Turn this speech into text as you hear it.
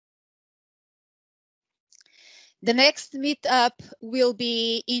The next meetup will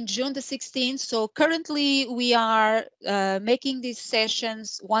be in June the 16th. So currently we are making these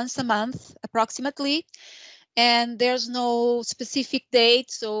sessions once a month approximately. And there's no specific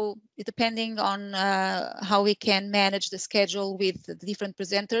date, so depending on how we can manage the schedule with the different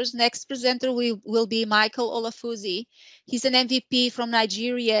presenters. Next presenter will be Michael Olafuzi. He's an MVP from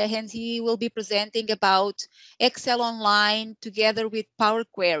Nigeria, and he will be presenting about Excel Online together with Power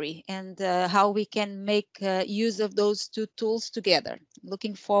Query and how we can make use of those two tools together.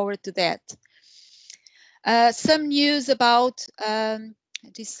 Looking forward to that. Some news about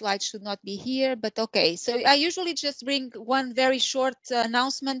this slide should not be here, but okay. So I usually just bring one very short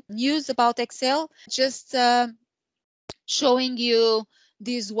announcement, news about Excel, just showing you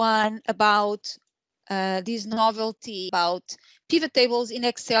this one about this novelty about pivot tables in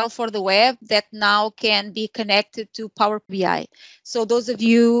Excel for the web that now can be connected to Power BI. So those of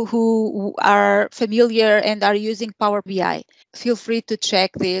you who are familiar and are using Power BI, feel free to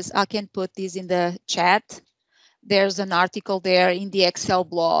check this. I can put this in the chat. There's an article there in the Excel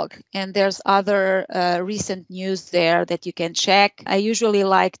blog, and there's other recent news there that you can check. I usually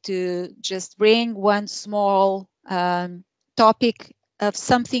like to just bring one small topic of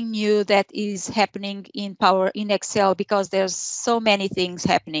something new that is happening in Excel, because there's so many things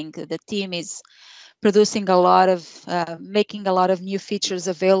happening. The team is producing a lot of, making a lot of new features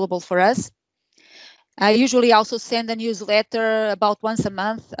available for us. I usually also send a newsletter about once a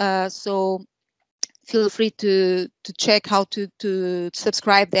month, so feel free to check how to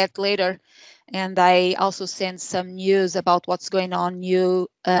subscribe that later. And I also send some news about what's going on new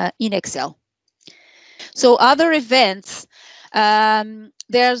in Excel. So other events,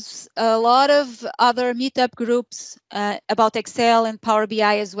 there's a lot of other meetup groups about Excel and Power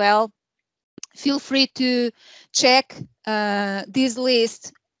BI as well. Feel free to check this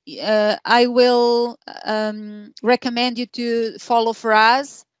list. I will recommend you to follow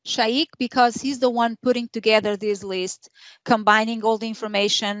Faraz Shaikh, because he's the one putting together this list, combining all the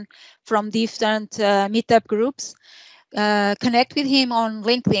information from different meetup groups. Connect with him on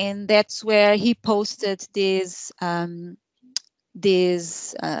LinkedIn. That's where he posted this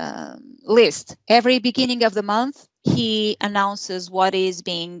list. Every beginning of the month, he announces what is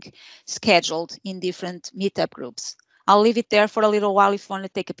being scheduled in different meetup groups. I'll leave it there for a little while if you want to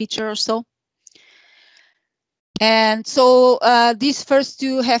take a picture or so. And so these first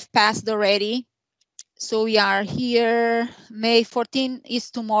two have passed already. So we are here. May 14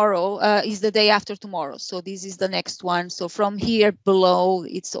 is tomorrow, is the day after tomorrow. So this is the next one. So from here below,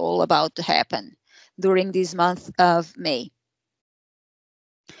 it's all about to happen during this month of May.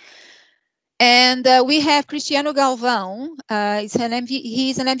 And we have Cristiano Galvão. He's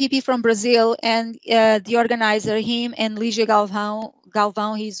an MVP from Brazil, and the organizer, him and Lígia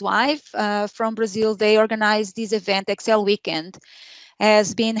Galvão, his wife, from Brazil, they organized this event, Excel Weekend.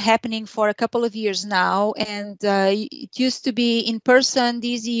 Has been happening for a couple of years now, and it used to be in person.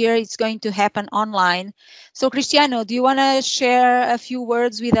 This year it's going to happen online. So Cristiano, do you want to share a few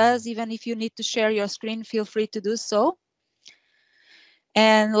words with us? Even if you need to share your screen, feel free to do so.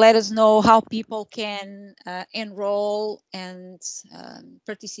 And let us know how people can enroll and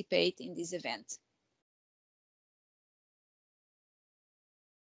participate in this event.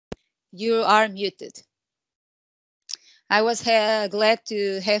 You are muted. I was glad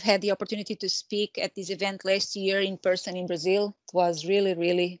to have had the opportunity to speak at this event last year in person in Brazil. It was really,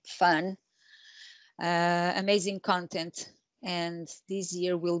 really fun. Amazing content. And this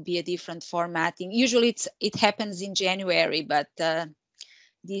year will be a different formatting. Usually it happens in January, but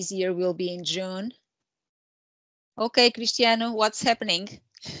this year will be in June. Okay, Cristiano, what's happening?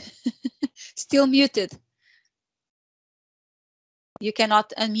 Still muted. You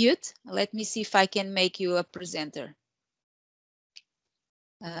cannot unmute. Let me see if I can make you a presenter.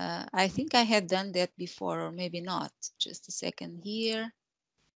 I think I had done that before, or maybe not. Just a second here.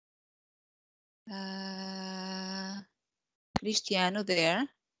 Cristiano there.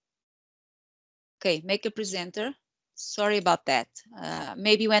 Okay, make a presenter. Sorry about that.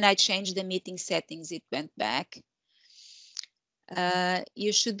 Maybe when I changed the meeting settings, it went back.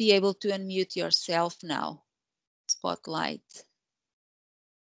 You should be able to unmute yourself now. Spotlight.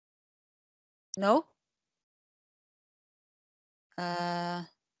 No?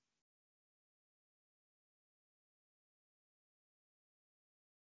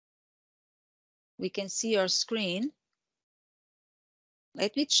 We can see your screen.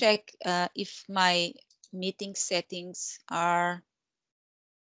 Let me check if my meeting settings are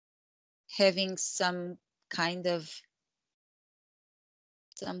having some kind of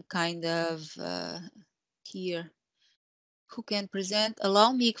here. Who can present?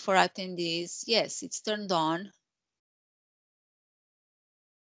 Allow me for attendees. Yes, it's turned on.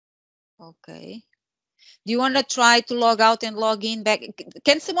 Okay. Do you want to try to log out and log in back?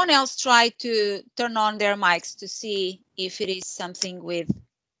 Can someone else try to turn on their mics to see if it is something with?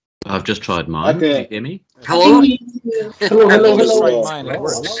 I've just tried mine. Okay. Can you hear me? Hello. Hello. I just tried mine and it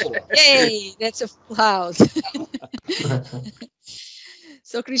works. Yay, that's applause.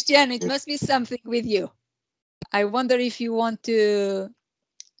 So Cristiano, it must be something with you. I wonder if you want to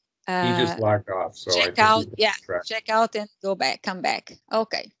He just logged off, so check out. Yeah, check out and go back, come back.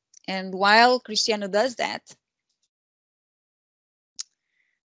 Okay. And while Cristiano does that,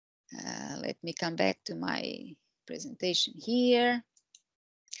 let me come back to my presentation here.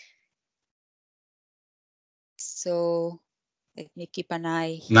 So let me keep an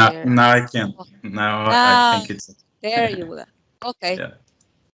eye here. Now I can. Now I think it's. There you go. Okay. Yeah.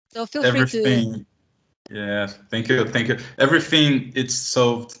 So feel free to. Yeah. Thank you. Thank you. Everything it's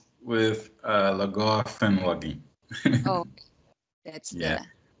solved with log off and login. Oh, that's yeah.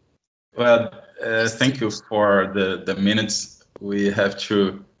 Well, thank you for the minutes we have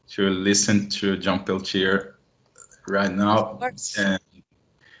to listen to Jon Peltier right now,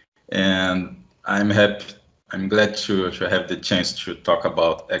 and I'm happy. I'm glad to have the chance to talk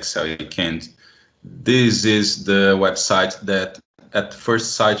about Excel Weekend. This is the website that at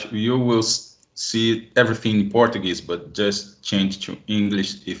first sight you will see everything in Portuguese, but just change to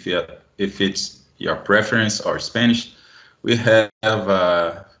English if it's your preference, or Spanish. We have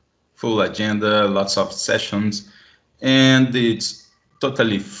a full agenda, lots of sessions, and it's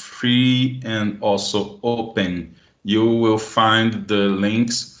totally free and also open. You will find the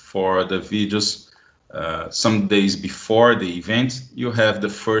links for the videos some days before the event. You have the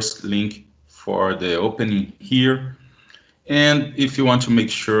first link for the opening here. And if you want to make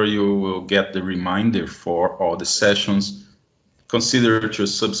sure you will get the reminder for all the sessions, consider to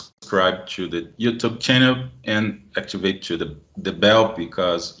subscribe to the YouTube channel and activate to the bell,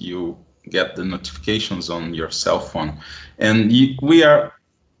 because you get the notifications on your cell phone. And we are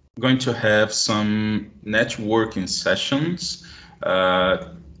going to have some networking sessions.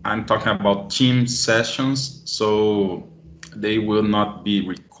 I'm talking about team sessions, so they will not be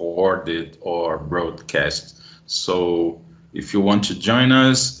recorded or broadcast. So if you want to join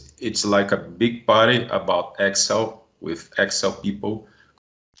us, it's like a big party about Excel with Excel people.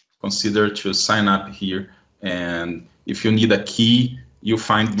 Consider to sign up here. And if you need a key, you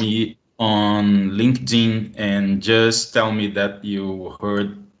find me on LinkedIn and just tell me that you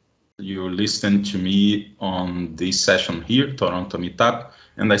listened to me on this session here, Toronto Meetup,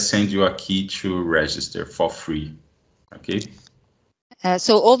 and I send you a key to register for free. Okay.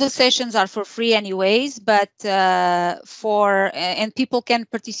 So all the sessions are for free anyways, but and people can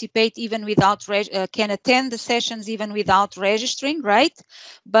participate even without can attend the sessions even without registering, right?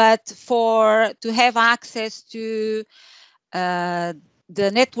 But to have access to the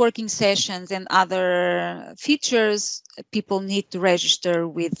networking sessions and other features, people need to register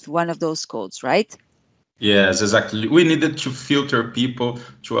with one of those codes, right? Yes, exactly. We needed to filter people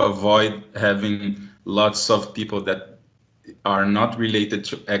to avoid having lots of people that are not related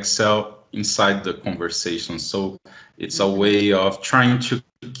to Excel inside the conversation. So it's a way of trying to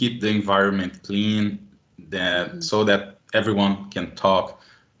keep the environment clean, so that everyone can talk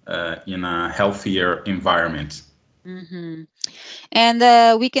in a healthier environment. And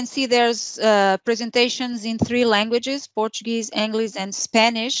we can see there's presentations in 3 languages, Portuguese, English, and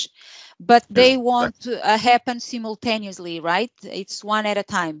Spanish, but they want to happen simultaneously, right? It's one at a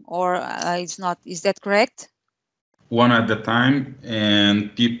time, or it's not. Is that correct? One at a time,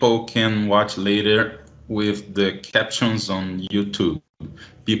 and people can watch later with the captions on YouTube.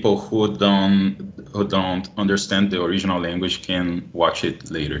 People who don't understand the original language can watch it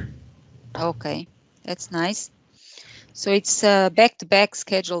later. Okay, that's nice. So it's a back-to-back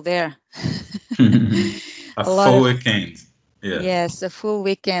schedule there. a full weekend. Yeah. Yes, a full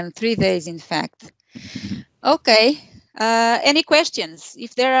weekend, 3 days in fact. Okay. Any questions?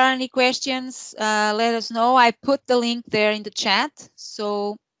 If there are any questions, let us know. I put the link there in the chat,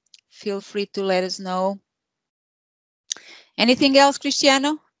 so feel free to let us know. Anything else,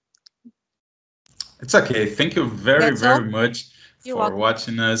 Cristiano? It's okay. Thank you very much for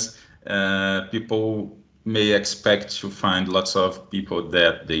watching us. People may expect to find lots of people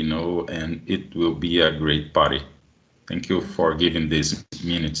that they know, and it will be a great party. Thank you for giving these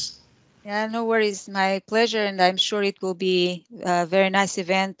minutes. Yeah, no worries. My pleasure, and I'm sure it will be a very nice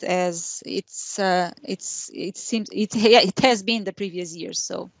event, as it seems it has been the previous years.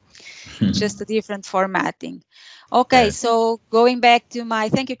 So just a different formatting. Okay, so going back to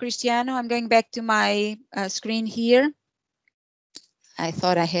thank you, Cristiano. I'm going back to my screen here. I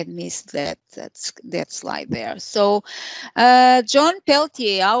thought I had missed that slide there. So Jon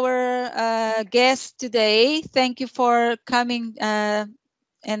Peltier, our guest today, thank you for coming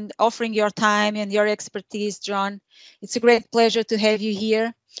and offering your time and your expertise, Jon. It's a great pleasure to have you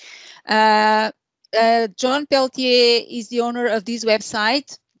here. Jon Peltier is the owner of this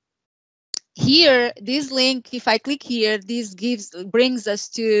website. Here, this link, if I click here, this brings us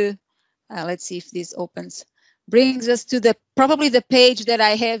to, let's see if this opens, brings us to probably the page that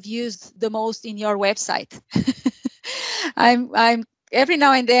I have used the most in your website. I'm every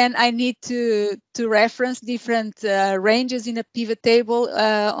now and then I need to reference different ranges in a pivot table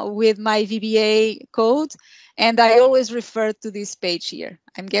with my VBA code, and I always refer to this page here.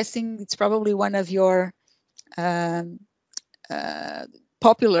 I'm guessing it's probably one of your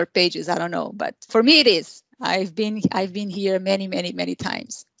popular pages. I don't know, but for me it is. I've been here many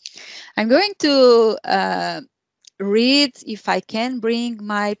times. I'm going to read, if I can bring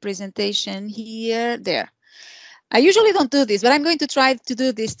my presentation here. There. I usually don't do this, but I'm going to try to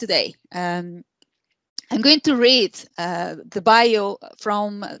do this today. I'm going to read the bio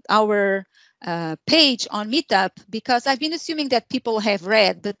from our page on Meetup, because I've been assuming that people have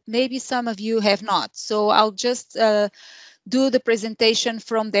read, but maybe some of you have not. So I'll just do the presentation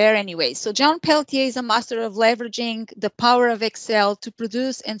from there anyway. So Jon Peltier is a master of leveraging the power of Excel to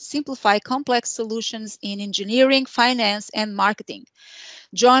produce and simplify complex solutions in engineering, finance, and marketing.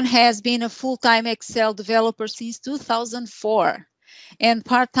 Jon has been a full-time Excel developer since 2004 and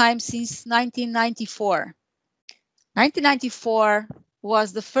part-time since 1994. 1994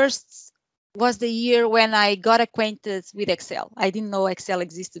 was the year when I got acquainted with Excel. I didn't know Excel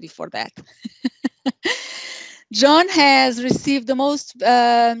existed before that. Jon has received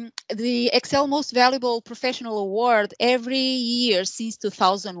the Excel Most Valuable Professional Award every year since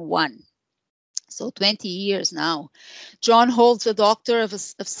 2001. So 20 years now. Jon holds a Doctor of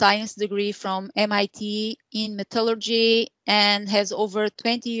Science degree from MIT in Metallurgy and has over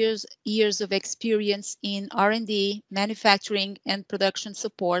 20 years of experience in R&D, manufacturing, and production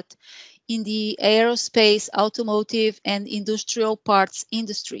support in the aerospace, automotive, and industrial parts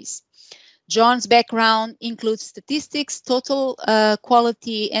industries. Jon's background includes statistics, total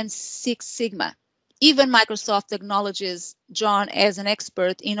quality, and Six Sigma. Even Microsoft acknowledges Jon as an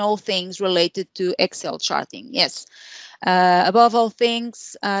expert in all things related to Excel charting. Yes, above all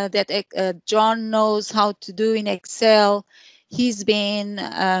things that Jon knows how to do in Excel, he's been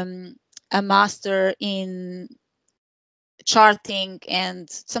a master in charting, and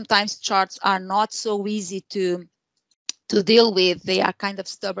sometimes charts are not so easy to deal with. They are kind of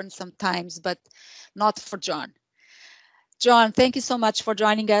stubborn sometimes, but not for Jon. Jon, thank you so much for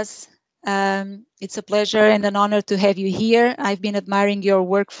joining us. It's a pleasure and an honor to have you here. I've been admiring your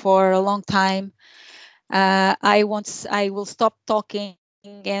work for a long time. I will stop talking,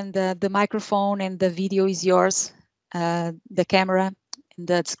 and the microphone and the video is yours. The camera and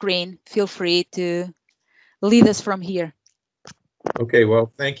the screen. Feel free to lead us from here. Okay,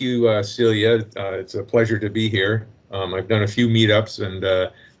 well, thank you, Celia. It's a pleasure to be here. I've done a few meetups, and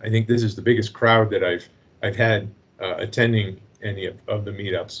I think this is the biggest crowd that I've had attending any of the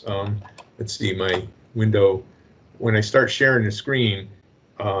meetups. Let's see, my window. When I start sharing the screen,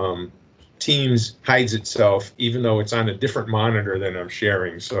 Teams hides itself, even though it's on a different monitor than I'm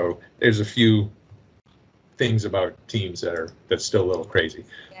sharing. So there's a few things about Teams that's still a little crazy.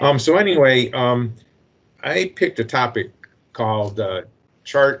 Yeah. So anyway, I picked a topic called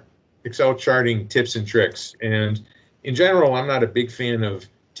Excel charting tips and tricks. And in general, I'm not a big fan of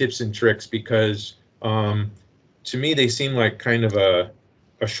tips and tricks because to me, they seem like kind of a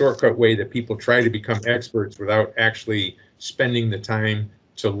shortcut way that people try to become experts without actually spending the time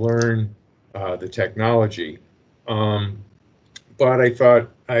to learn the technology. But I thought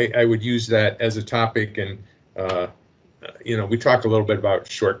I would use that as a topic, and we talked a little bit about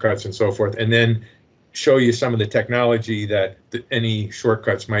shortcuts and so forth, and then show you some of the technology that any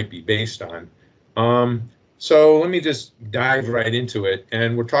shortcuts might be based on. So let me just dive right into it,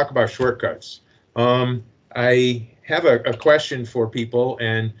 and we'll talk about shortcuts. I have a question for people,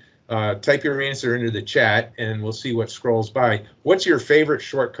 and type your answer into the chat, and we'll see what scrolls by. What's your favorite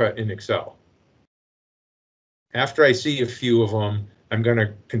shortcut in Excel? After I see a few of them, I'm going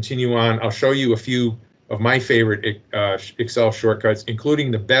to continue on. I'll show you a few of my favorite Excel shortcuts,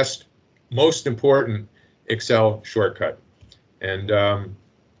 including the best, most important Excel shortcut. And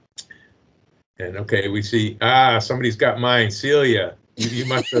okay, we see, somebody's got mine. Celia, you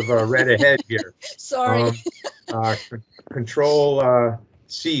must have read ahead here. Sorry. Control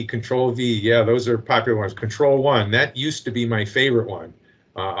C, Control V. Yeah, those are popular ones. Control 1, that used to be my favorite one.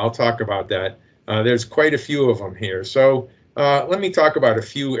 I'll talk about that. There's quite a few of them here. So let me talk about a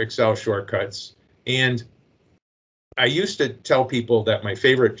few Excel shortcuts. And I used to tell people that my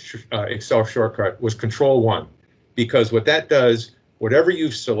favorite Excel shortcut was Control-1, because what that does, whatever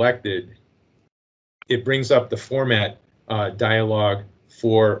you've selected, it brings up the format dialog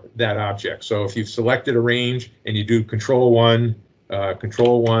for that object. So if you've selected a range and you do Control-1,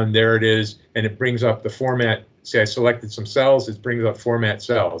 there it is, and it brings up the format. Say I selected some cells, it brings up format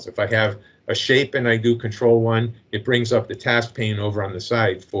cells. If I have a shape and I do Control-1, it brings up the task pane over on the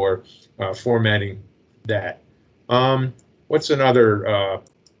side for formatting that. What's another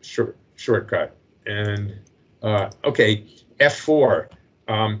shortcut? And okay, F4.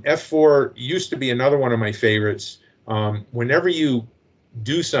 F4 used to be another one of my favorites. Whenever you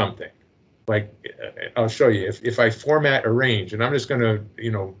do something, like I'll show you, if I format a range and I'm just going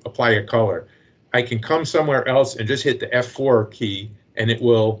to, apply a color, I can come somewhere else and just hit the F4 key and it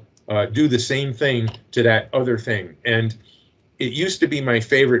will do the same thing to that other thing. And it used to be my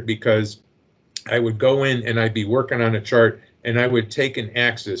favorite because I would go in and I'd be working on a chart and I would take an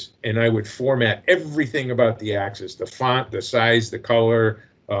axis and I would format everything about the axis, the font, the size, the color,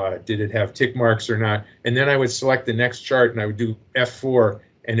 did it have tick marks or not? And then I would select the next chart and I would do F4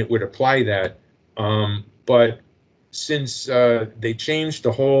 and it would apply that. But since they changed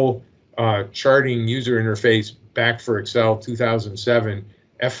the whole charting user interface back for Excel 2007,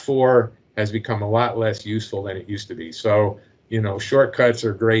 F4 has become a lot less useful than it used to be. So, shortcuts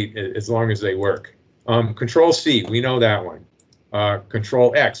are great as long as they work. Control-C, we know that one.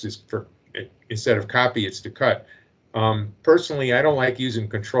 Control-X is for, instead of copy, it's to cut. Personally, I don't like using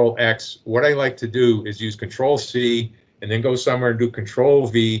Control-X. What I like to do is use Control-C and then go somewhere and do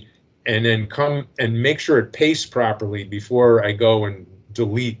Control-V and then come and make sure it pastes properly before I go and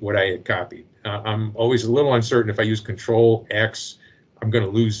delete what I had copied. I'm always a little uncertain if I use Control-X, I'm going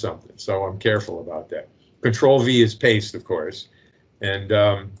to lose something, so I'm careful about that. Control-V is paste, of course. And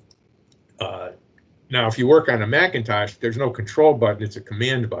now if you work on a Macintosh, there's no control button, it's a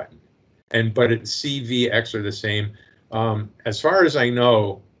command button. But C, V, X are the same. As far as I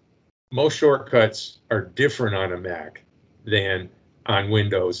know, most shortcuts are different on a Mac than on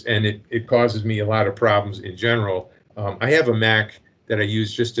Windows, and it causes me a lot of problems in general. I have a Mac that I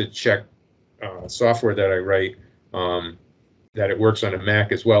use just to check software that I write, that it works on a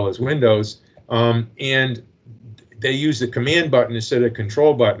Mac as well as Windows. And they use the command button instead of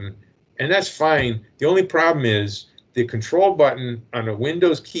control button, and that's fine. The only problem is the control button on a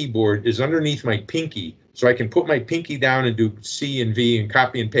Windows keyboard is underneath my pinky, so I can put my pinky down and do C and V and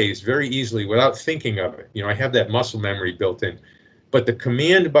copy and paste very easily without thinking of it. I have that muscle memory built in. But the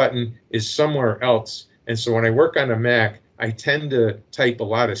command button is somewhere else, and so when I work on a Mac, I tend to type a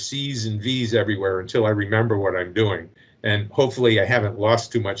lot of C's and V's everywhere until I remember what I'm doing. And hopefully I haven't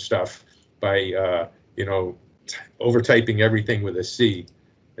lost too much stuff by, over-typing everything with a C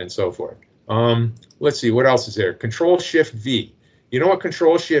and so forth. Let's see, what else is there? Control-Shift-V. You know what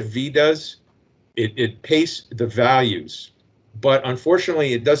Control-Shift-V does? It pastes the values, but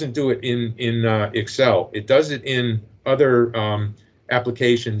unfortunately it doesn't do it in Excel. It does it in other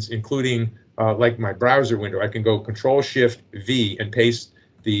applications, including like my browser window. I can go Control-Shift-V and paste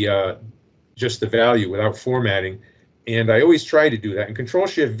the just the value without formatting. And I always try to do that. And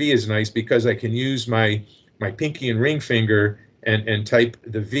Control-Shift-V is nice because I can use my pinky and ring finger and type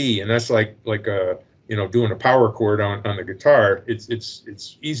the V, and that's like a doing a power chord on the guitar.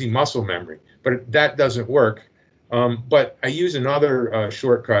 It's easy muscle memory, but that doesn't work. But I use another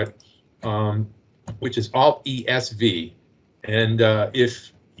shortcut, which is Alt-ESV. And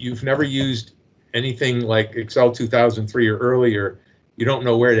if you've never used anything like Excel 2003 or earlier, you don't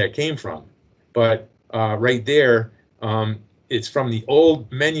know where that came from. But right there, it's from the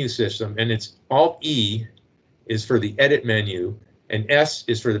old menu system, and it's Alt-E is for the edit menu, and S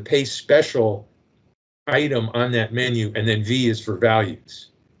is for the paste special item on that menu, and then V is for values.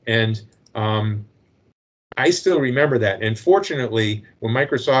 And I still remember that. And fortunately, when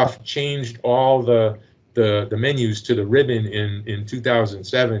Microsoft changed all the menus to the ribbon in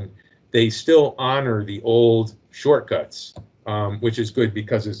 2007, they still honor the old shortcuts, which is good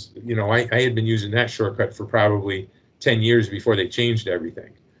because it's, I had been using that shortcut for probably 10 years before they changed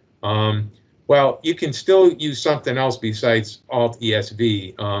everything. Well, you can still use something else besides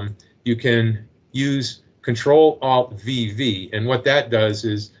Alt-ESV. You can use Control-Alt-VV, and what that does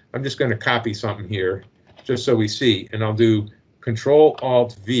is, I'm just going to copy something here, just so we see, and I'll do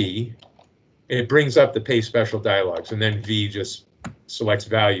Control-Alt-V. It brings up the paste special dialogs, and then V just selects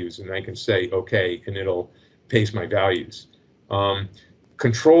values, and I can say OK, and it'll paste my values.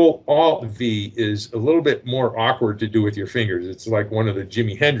 Control-Alt-V is a little bit more awkward to do with your fingers. It's like one of the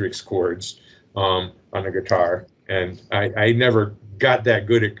Jimi Hendrix chords on a guitar, and I never got that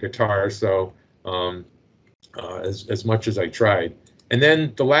good at guitar, so as much as I tried. And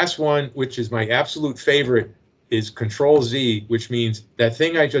then the last one, which is my absolute favorite, is Control Z, which means that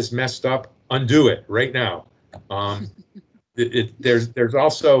thing I just messed up, undo it right now. There's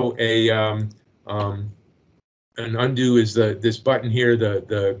also a an undo is this button here,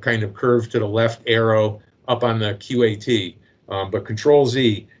 the kind of curve to the left arrow up on the QAT, but Control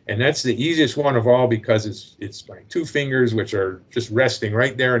Z, and that's the easiest one of all because it's my two fingers, which are just resting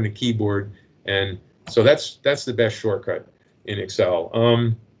right there on the keyboard, and so that's the best shortcut in Excel.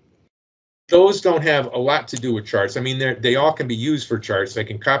 Those don't have a lot to do with charts. I mean, they all can be used for charts. I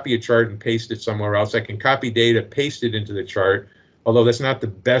can copy a chart and paste it somewhere else. I can copy data, paste it into the chart, although that's not the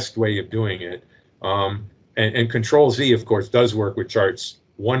best way of doing it. And Control Z, of course, does work with charts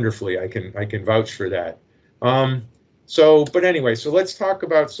wonderfully. I can vouch for that. But anyway, so let's talk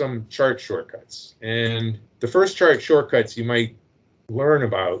about some chart shortcuts. And the first chart shortcuts you might learn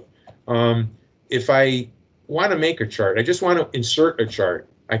about, if I want to make a chart, I just want to insert a chart,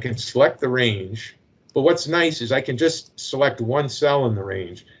 I can select the range, but what's nice is I can just select one cell in the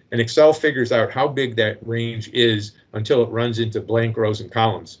range, and Excel figures out how big that range is until it runs into blank rows and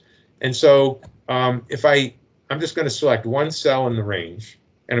columns. And so if I'm just going to select one cell in the range,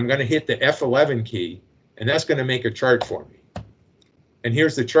 and I'm going to hit the F11 key, and that's going to make a chart for me. And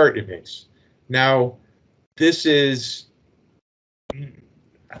here's the chart it makes. Now, this is,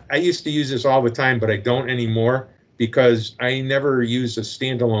 I used to use this all the time, but I don't anymore, because I never use a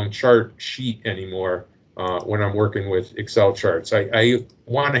standalone chart sheet anymore when I'm working with Excel charts. I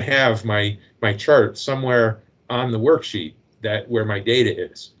want to have my chart somewhere on the worksheet where my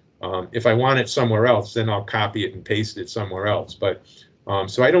data is. If I want it somewhere else, then I'll copy it and paste it somewhere else. But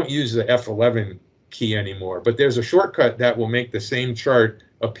so I don't use the F11 key anymore. But there's a shortcut that will make the same chart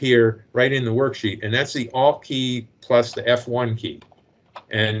appear right in the worksheet, and that's the Alt key plus the F1 key.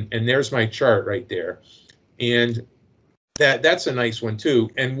 And there's my chart right there. And that's a nice one too.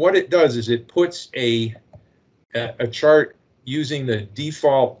 And what it does is it puts a chart using the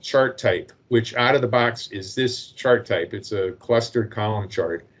default chart type, which out of the box is this chart type. It's a clustered column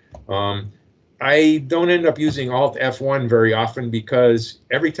chart. I don't end up using Alt F1 very often because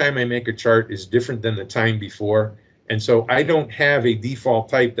every time I make a chart is different than the time before. And so I don't have a default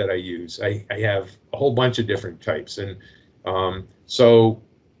type that I use. I have a whole bunch of different types. And so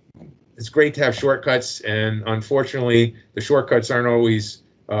it's great to have shortcuts, and unfortunately, the shortcuts aren't always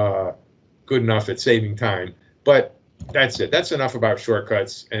good enough at saving time. But that's it. That's enough about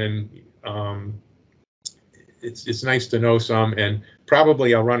shortcuts, and it's nice to know some. And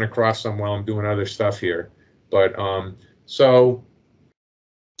probably I'll run across some while I'm doing other stuff here. But so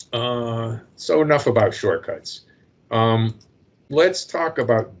enough about shortcuts. Let's talk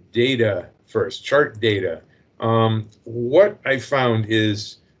about data first. Chart data. What I found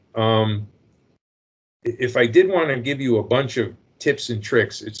is, if I did want to give you a bunch of tips and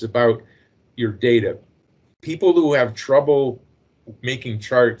tricks, it's about your data. People who have trouble making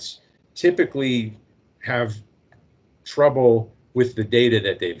charts typically have trouble with the data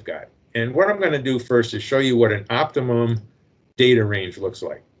that they've got. And what I'm going to do first is show you what an optimum data range looks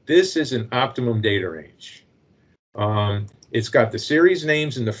like. This is an optimum data range. It's got the series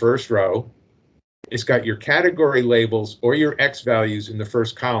names in the first row. It's got your category labels or your X values in the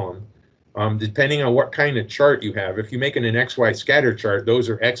first column, depending on what kind of chart you have. If you're making an XY scatter chart, those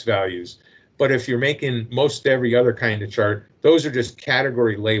are X values. But if you're making most every other kind of chart, those are just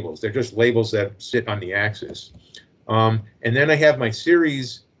category labels. They're just labels that sit on the axis. And then I have my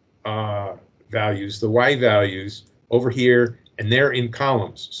series values, the Y values, over here, and they're in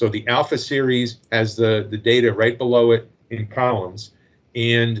columns. So the alpha series has the data right below it in columns.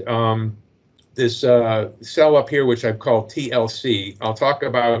 And this cell up here, which I've called TLC, I'll talk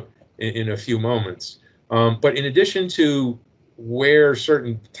about in a few moments. But in addition to where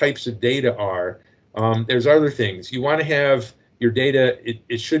certain types of data are, there's other things. You want to have your data,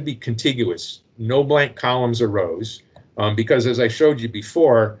 it should be contiguous, no blank columns or rows, because as I showed you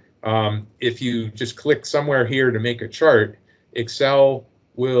before, if you just click somewhere here to make a chart, Excel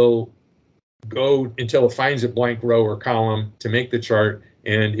will go until it finds a blank row or column to make the chart.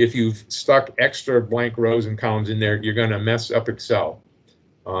 And if you've stuck extra blank rows and columns in there, you're going to mess up Excel.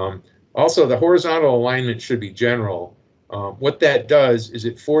 Also, the horizontal alignment should be general. What that does is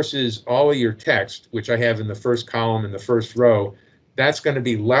it forces all of your text, which I have in the first column in the first row, that's going to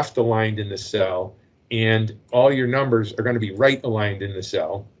be left aligned in the cell, and all your numbers are going to be right aligned in the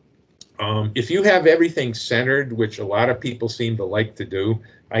cell. If you have everything centered, which a lot of people seem to like to do,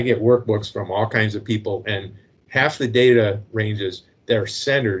 I get workbooks from all kinds of people, and half the data ranges, they're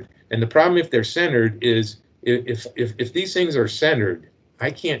centered. And the problem if they're centered is if these things are centered,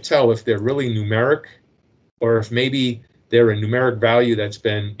 I can't tell if they're really numeric or if maybe they're a numeric value that's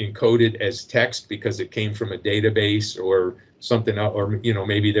been encoded as text because it came from a database or something else, or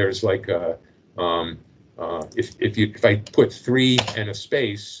maybe there's like a if I put 3 and a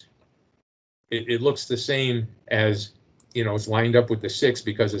space, it looks the same as it's lined up with the 6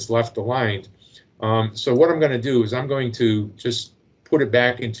 because it's left aligned. So what I'm going to do is I'm going to just put it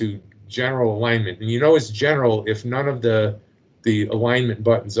back into general alignment, and it's general if none of the alignment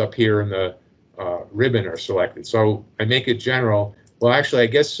buttons up here in the ribbon are selected. So I make it general. Well, actually, I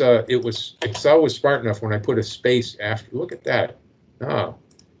guess Excel was smart enough when I put a space after. Look at that. Oh,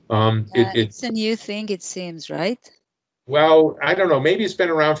 it's a new thing, it seems, right? Well, I don't know. Maybe it's been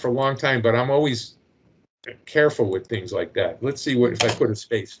around for a long time, but I'm always careful with things like that. Let's see what if I put a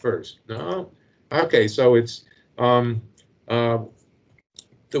space first. No. Okay, so it's the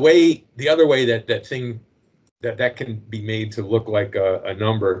other way that can be made to look like a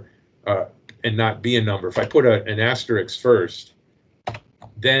number and not be a number. If I put an asterisk first,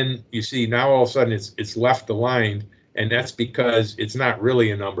 then you see now all of a sudden it's left aligned, and that's because it's not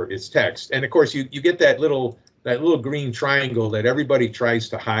really a number, it's text. And of course you get that little green triangle that everybody tries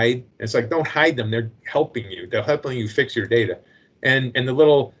to hide. It's like, don't hide them, they're helping you. They're helping you fix your data. And the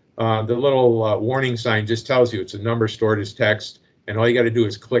little warning sign just tells you it's a number stored as text, and all you got to do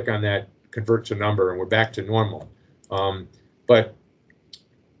is click on that, convert to number, and we're back to normal. But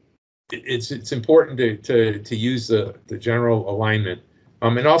it's important to use the general alignment,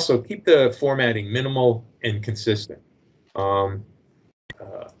 and also keep the formatting minimal and consistent. A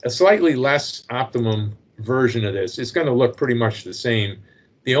slightly less optimum version of this, it's going to look pretty much the same.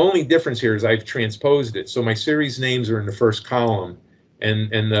 The only difference here is I've transposed it, so my series names are in the first column,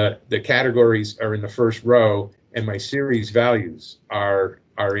 and the categories are in the first row, and my series values are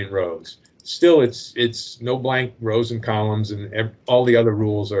in rows. Still, it's no blank rows and columns, and all the other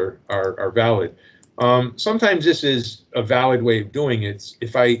rules are valid. Sometimes this is a valid way of doing it.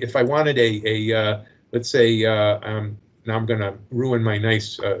 If I wanted let's say now I'm going to ruin my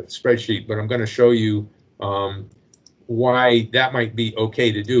nice spreadsheet, but I'm going to show you why that might be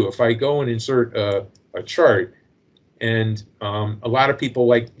okay to do. If I go and insert a chart, and a lot of people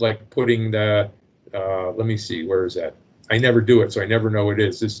like putting the let me see, where is that? I never do it, so I never know what it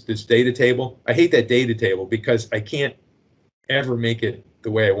is. This data table. I hate that data table because I can't ever make it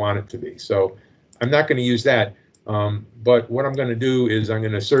the way I want it to be. So I'm not going to use that. But what I'm going to do is I'm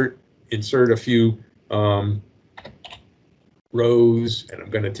going to insert a few rows, and I'm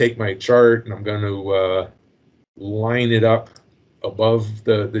going to take my chart and I'm going to line it up above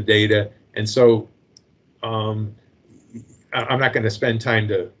the data. And so I'm not going to spend time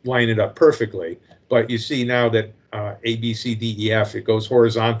to line it up perfectly, but you see now that A, B, C, D, E, F, it goes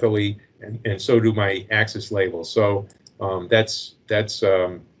horizontally, and so do my axis labels. So that's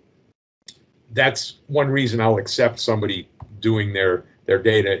one reason I'll accept somebody doing their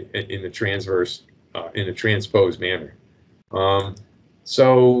data in the transverse, in a transposed manner.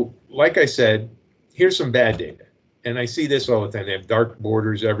 So like I said, here's some bad data, and I see this all the time. They have dark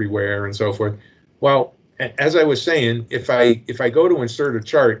borders everywhere and so forth. Well, as I was saying, if I go to insert a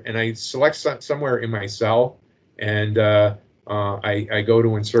chart and I select somewhere in my cell, and I go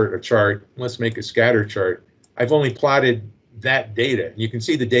to insert a chart, let's make a scatter chart. I've only plotted that data. You can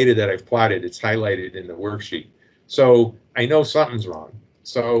see the data that I've plotted. It's highlighted in the worksheet. So I know something's wrong.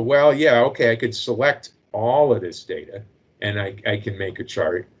 So, well, yeah, okay, I could select all of this data, and I can make a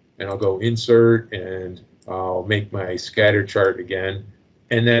chart, and I'll go insert, and I'll make my scatter chart again.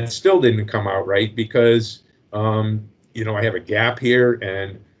 And that still didn't come out right because, I have a gap here,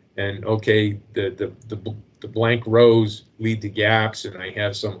 and okay, the blank rows lead to gaps, and I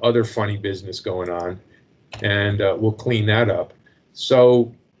have some other funny business going on, and we'll clean that up.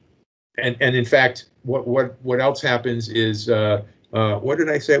 So, and in fact, what else happens is, what did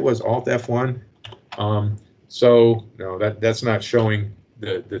I say it was? Alt F1. So no, that's not showing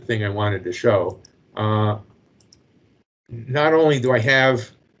the thing I wanted to show. Not only do I have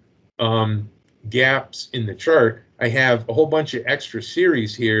gaps in the chart, I have a whole bunch of extra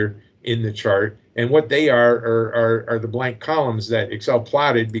series here in the chart, and what they are the blank columns that Excel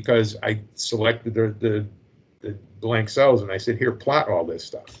plotted because I selected the blank cells, and I said, here, plot all this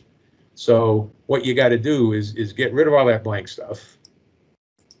stuff. So what you got to do is get rid of all that blank stuff,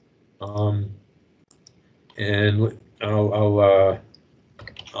 and I'll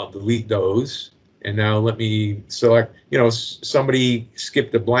delete those. And now let me select, somebody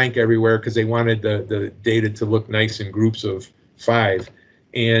skipped a blank everywhere because they wanted the data to look nice in groups of 5.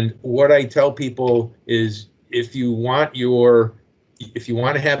 And what I tell people is, if you want your if you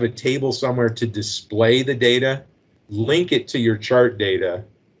want to have a table somewhere to display the data, link it to your chart data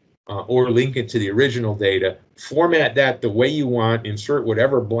or link it to the original data, format that the way you want, insert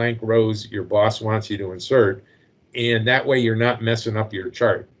whatever blank rows your boss wants you to insert, and that way you're not messing up your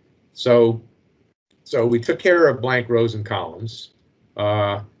chart. So we took care of blank rows and columns,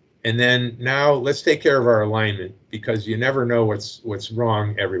 and then now let's take care of our alignment, because you never know what's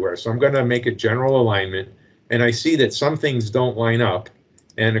wrong everywhere. So I'm going to make a general alignment, and I see that some things don't line up,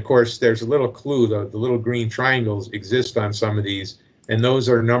 and of course there's a little clue. The little green triangles exist on some of these, and those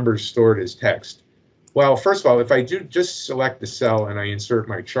are numbers stored as text. Well, first of all, if I do just select the cell and I insert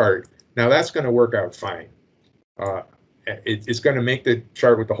my chart, now that's going to work out fine. It's going to make the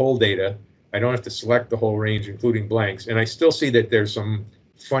chart with the whole data. I don't have to select the whole range, including blanks, and I still see that there's some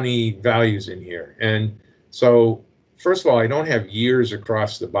funny values in here. And so, first of all, I don't have years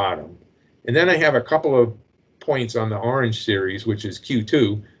across the bottom. And then I have a couple of points on the orange series, which is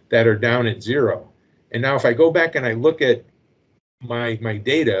Q2, that are down at 0. And now if I go back and I look at my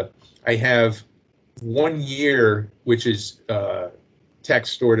data, I have 1 year, which is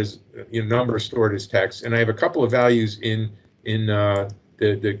text stored as, numbers stored as text, and I have a couple of values in the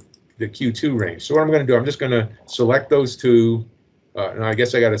Q2 range. So what I'm going to do, I'm just going to select those two. And I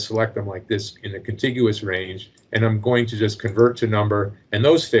guess I got to select them like this in the contiguous range, and I'm going to just convert to number, and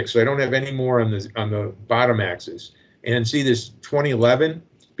those fix. So I don't have any more on the bottom axis. And see this 2011,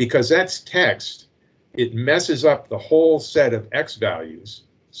 because that's text, it messes up the whole set of X values.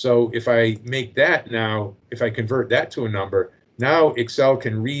 So if I make that now, if I convert that to a number, now Excel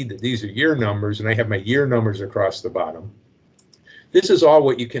can read that these are year numbers, and I have my year numbers across the bottom. This is all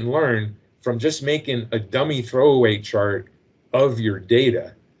what you can learn from just making a dummy throwaway chart of your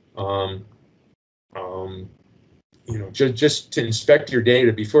data. Just to inspect your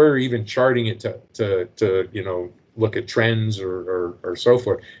data before you're even charting it to look at trends or so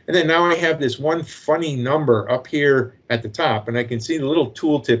forth. And then now I have this one funny number up here at the top, and I can see the little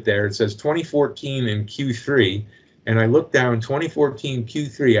tooltip there. It says 2014 in Q3, and I look down 2014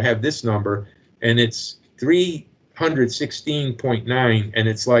 Q3. I have this number, and it's 316.9, and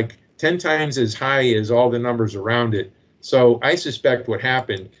it's like 10 times as high as all the numbers around it. So I suspect what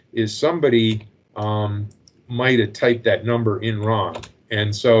happened is somebody might have typed that number in wrong.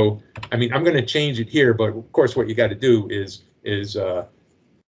 And so, I mean, I'm going to change it here, but of course what you got to do is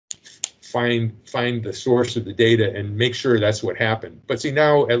find the source of the data and make sure that's what happened. But see,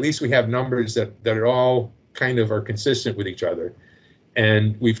 now at least we have numbers that are all kind of are consistent with each other.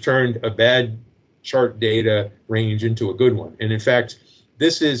 And we've turned a bad chart data range into a good one. And in fact,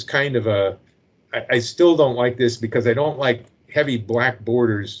 this is kind of I still don't like this, because I don't like heavy black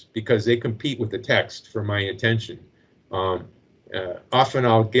borders, because they compete with the text for my attention. Often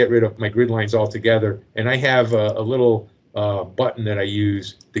I'll get rid of my grid lines altogether, and I have a little button that I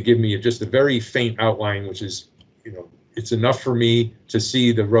use to give me just a very faint outline, which is, it's enough for me to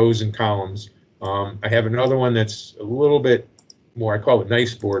see the rows and columns. I have another one that's a little bit more, I call it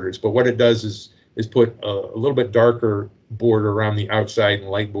nice borders, but what it does is put a little bit darker border around the outside and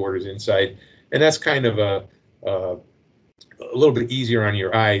light borders inside. And that's kind of a little bit easier on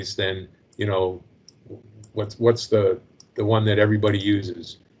your eyes than, what's the one that everybody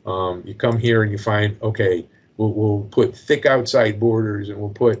uses. You come here and you find, okay, we'll put thick outside borders, and we'll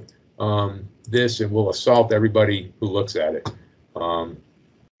put this, and we'll assault everybody who looks at it.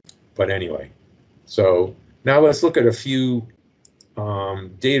 But anyway, so now let's look at a few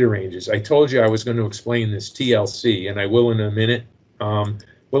data ranges. I told you I was going to explain this TLC, and I will in a minute. We'll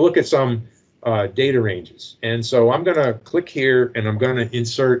look at some data ranges. And so I'm going to click here, and I'm going to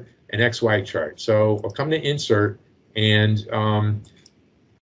insert an XY chart. So I'll come to insert, and I'll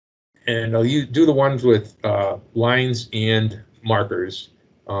do the ones with lines and markers.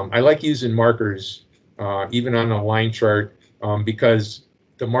 I like using markers even on a line chart because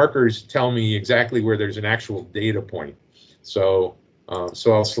the markers tell me exactly where there's an actual data point. So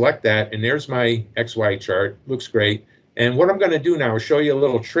I'll select that, and there's my XY chart. Looks great. And what I'm going to do now is show you a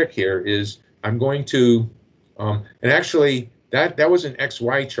little trick here. Is I'm going to, and actually that was an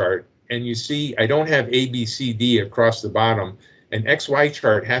XY chart, and you see I don't have A, B, C, D across the bottom. An XY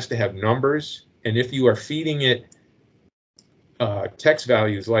chart has to have numbers, and if you are feeding it text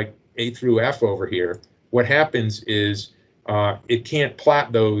values like A through F over here, what happens is it can't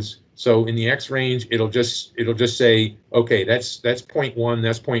plot those. So in the X range, it'll just say, okay, that's 0.1,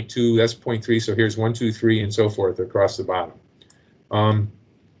 that's 0.2, that's 0.3. So here's 1, 2, 3, and so forth across the bottom.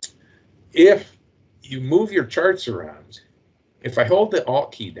 If you move your charts around, if I hold the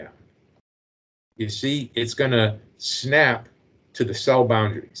Alt key down, you see it's going to snap to the cell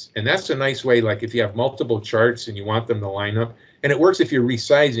boundaries. And that's a nice way, like if you have multiple charts and you want them to line up, And it works if you're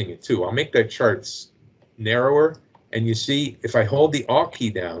resizing it too. I'll make that chart narrower, and you see if I hold the Alt key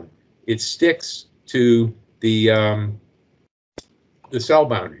down, it sticks to the cell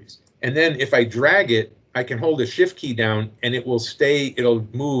boundaries. And then if I drag it, I can hold the Shift key down, and it will stay. It'll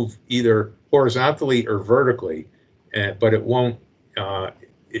move either horizontally or vertically, but it won't.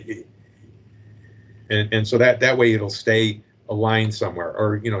 And so that way it'll stay aligned somewhere,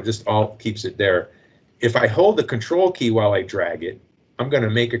 or just Alt keeps it there. If I hold the Control key while I drag it, I'm going to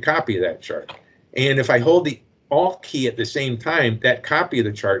make a copy of that chart. And if I hold the Alt key at the same time, that copy of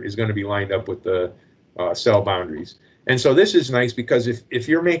the chart is going to be lined up with the cell boundaries. And so this is nice because if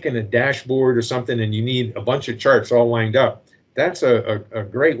you're making a dashboard or something and you need a bunch of charts all lined up, that's a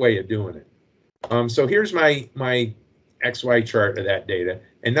great way of doing it. So here's my XY chart of that data.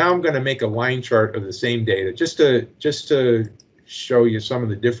 And now I'm going to make a line chart of the same data just to show you some of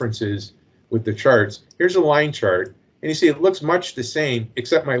the differences with the charts. Here's a line chart, and you see it looks much the same,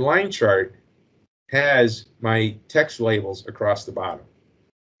 except my line chart has my text labels across the bottom.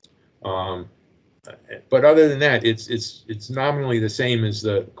 But other than that, it's nominally the same as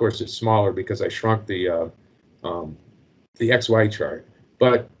of course it's smaller because I shrunk the XY chart.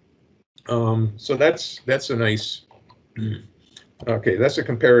 But so that's a nice. Okay, that's a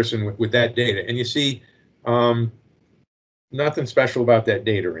comparison with that data, and you see nothing special about that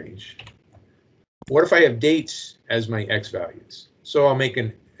data range. What if I have dates as my X values? So I'll make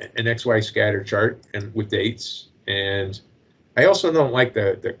an XY scatter chart and with dates, and I also don't like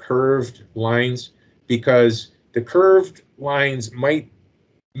the curved lines because the curved lines might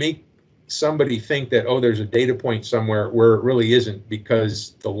make somebody think that, oh, there's a data point somewhere where it really isn't,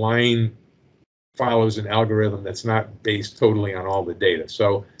 because the line follows an algorithm that's not based totally on all the data.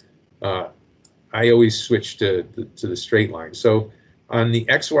 So I always switch to the straight line. So on the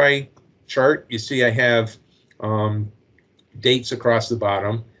XY chart, you see I have dates across the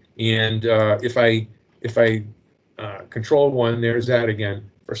bottom, and if I control one, there's that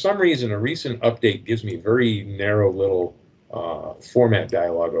again. For some reason, a recent update gives me very narrow little format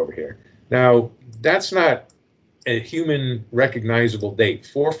dialog over here. Now, that's not a human recognizable date,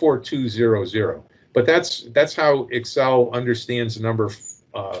 44200, but that's how Excel understands the number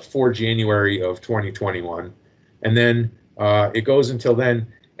 4 January of 2021, and then it goes until then,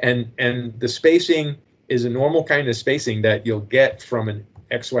 and the spacing is a normal kind of spacing that you'll get from an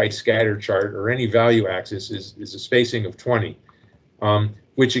XY scatter chart or any value axis is a spacing of 20,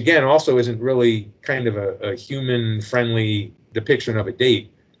 which again also isn't really kind of a human-friendly depiction of a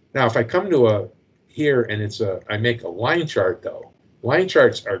date. Now, if I come to here and I make a line chart though, line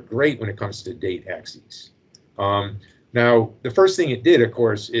charts are great when it comes to date axes. Now, the first thing it did, of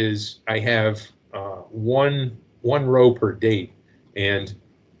course, is I have one row per date, and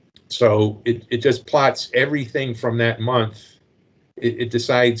so it just plots everything from that month. It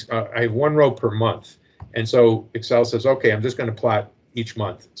decides I have 1 row per month, and so Excel says, okay, I'm just going to plot each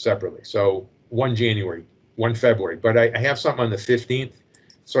month separately. So 1 January, 1 February, but I have something on the 15th,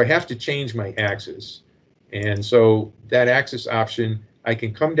 so I have to change my axis. And so that axis option, I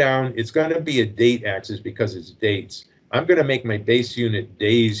can come down. It's going to be a date axis because it's dates. I'm going to make my base unit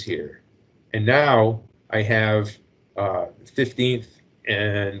days here. And now I have 15th,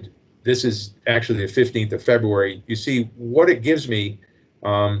 and this is actually the 15th of February. You see what it gives me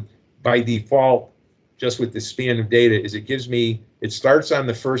by default, just with the span of data, is it gives me, it starts on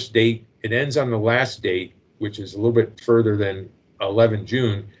the first date, it ends on the last date, which is a little bit further than 11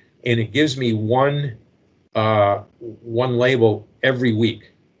 June, and it gives me one label every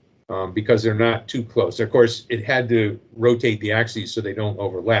week because they're not too close. Of course, it had to rotate the axes so they don't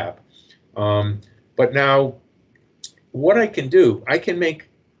overlap. But now, what I can do, I can make,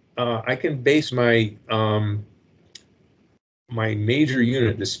 I can base my my major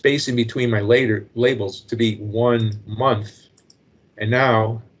unit, the spacing between my labels, to be 1 month. And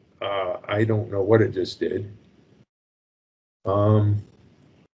now, I don't know what it just did.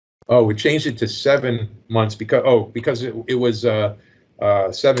 Oh, we changed it to 7 months because it was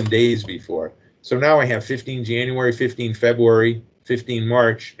 7 days before. So now I have 15 January, 15 February, 15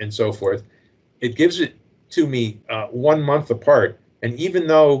 March, and so forth. It gives it to me 1 month apart, and even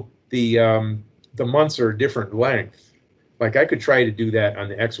though the months are a different length, like I could try to do that on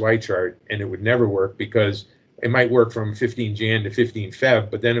the XY chart, and it would never work because it might work from 15 Jan to 15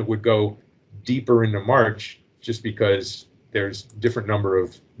 Feb, but then it would go deeper into March just because there's different number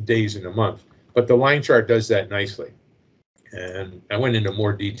of days in a month. But the line chart does that nicely. And I went into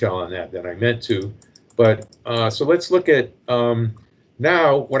more detail on that than I meant to. But so let's look at,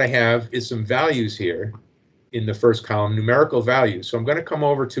 now what I have is some values here in the first column, numerical values. So I'm going to come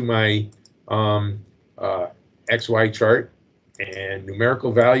over to my XY chart, And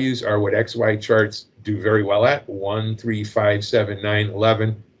numerical values are what XY charts do very well at, 1, 3, 5, 7, 9,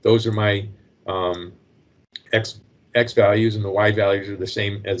 11. Those are my X values, and the Y values are the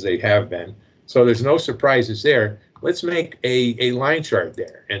same as they have been. So there's no surprises there. Let's make a line chart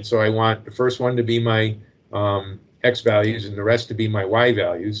there. And so I want the first one to be my X values and the rest to be my Y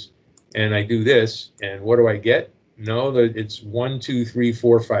values. And I do this, and what do I get? No, it's 1, 2, 3,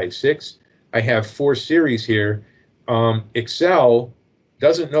 4, 5, 6. I have 4 series here. Excel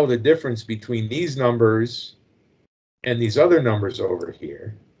doesn't know the difference between these numbers and these other numbers over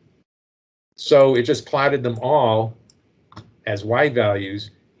here. So it just plotted them all as Y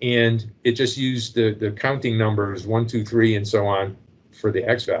values, and it just used the counting numbers 1, 2, 3, and so on for the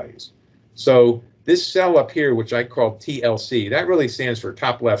X values. So this cell up here, which I call TLC, that really stands for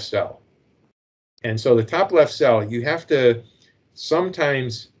top left cell. And so the top left cell, you have to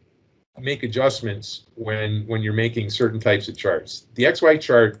sometimes make adjustments when you're making certain types of charts. The XY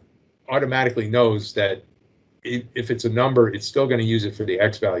chart automatically knows that if it's a number, it's still going to use it for the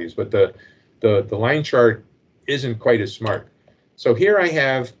X values, but the line chart isn't quite as smart. So here I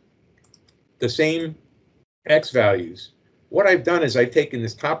have the same X values. What I've done is I've taken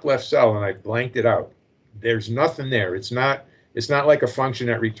this top left cell and I've blanked it out. There's nothing there. It's not like a function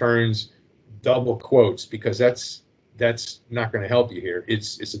that returns double quotes, because that's not going to help you here.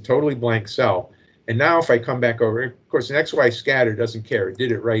 It's a totally blank cell. And now if I come back over, of course, an XY scatter doesn't care. It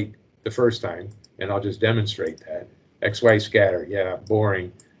did it right the first time, and I'll just demonstrate that. XY scatter, yeah,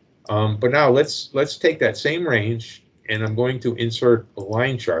 boring. But now let's take that same range, and I'm going to insert a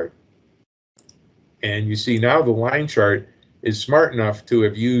line chart. And you see now the line chart is smart enough to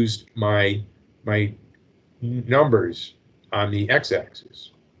have used my numbers on the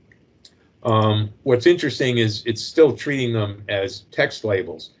x-axis. What's interesting is it's still treating them as text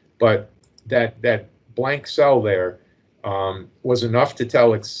labels, but that blank cell there was enough to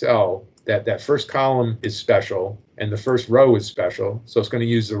tell Excel that first column is special and the first row is special. So it's going to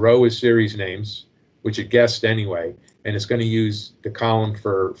use the row as series names, which it guessed anyway, and it's going to use the column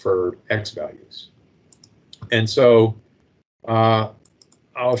for X values. And so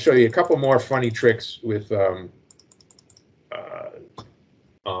I'll show you a couple more funny tricks with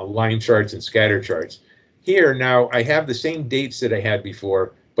line charts and scatter charts. Here now I have the same dates that I had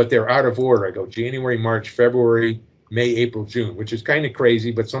before, but they're out of order. I go January, March, February, May, April, June, which is kind of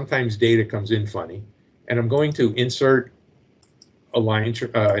crazy, but sometimes data comes in funny. And I'm going to insert a line, an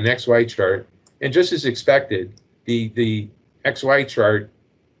XY chart, and just as expected, the XY chart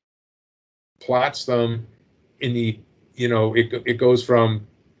plots them in the, it goes from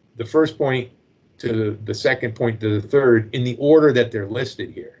the first point to the second point to the third in the order that they're listed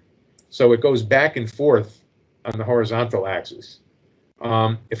here. So it goes back and forth on the horizontal axis.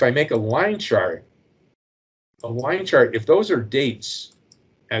 If I make a line chart, if those are dates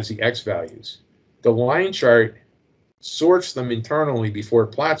as the X values, the line chart sorts them internally before it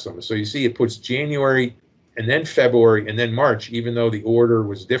plots them. So you see it puts January and then February and then March, even though the order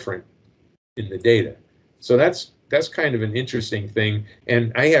was different in the data. So that's kind of an interesting thing.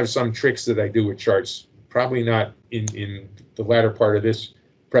 And I have some tricks that I do with charts, probably not in the latter part of this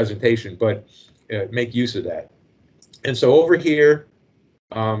presentation, but make use of that. And so over here,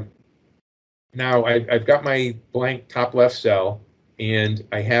 now I've got my blank top left cell, and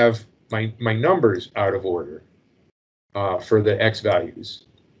I have my numbers out of order for the X values.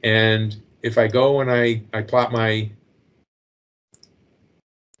 And if I go and I plot my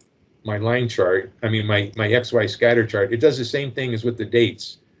line chart, I mean my XY scatter chart, it does the same thing as with the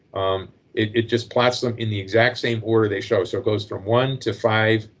dates. It just plots them in the exact same order they show. So it goes from 1 to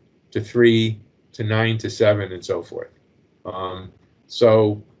 5 to 3 to 9 to 7 and so forth.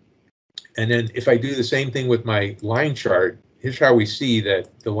 And then if I do the same thing with my line chart, here's how we see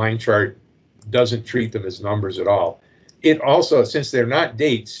that the line chart doesn't treat them as numbers at all. It also, since they're not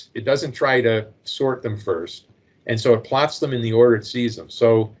dates, it doesn't try to sort them first. And so it plots them in the order it sees them.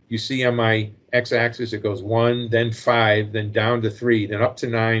 So you see on my x-axis, it goes 1, then 5, then down to 3, then up to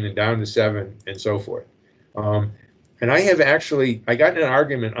 9, and down to 7, and so forth. And I got in an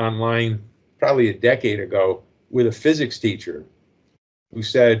argument online probably a decade ago with a physics teacher who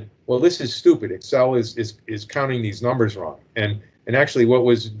said, well, this is stupid. Excel is counting these numbers wrong. And actually what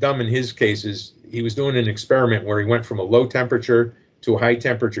was dumb in his case is he was doing an experiment where he went from a low temperature to a high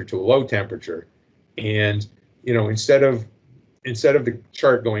temperature to a low temperature. And instead of the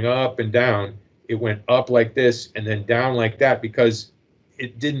chart going up and down, it went up like this and then down like that because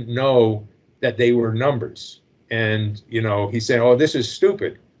it didn't know that they were numbers. And, he said, oh, this is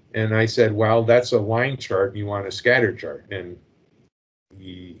stupid. And I said, well, that's a line chart and you want a scatter chart. And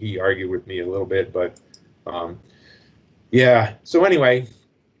he argued with me a little bit, but Yeah, so anyway,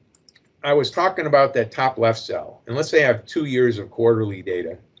 I was talking about that top left cell, and let's say I have 2 years of quarterly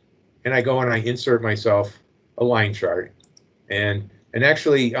data, and I go and I insert myself a line chart, and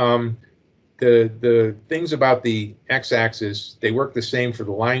actually the things about the x-axis, they work the same for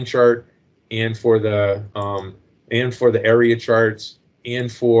the line chart and for the area charts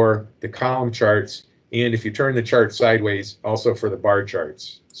and for the column charts, and if you turn the chart sideways, also for the bar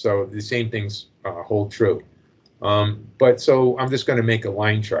charts. So the same things hold true. But so I'm just going to make a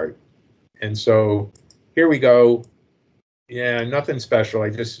line chart. And so here we go. Yeah, nothing special. I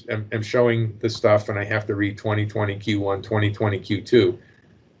just am showing the stuff, and I have to read 2020 Q1, 2020 Q2.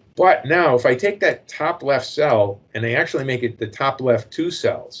 But now if I take that top left cell and I actually make it the top left 2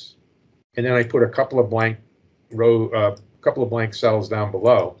 cells, and then I put a couple of blank cells down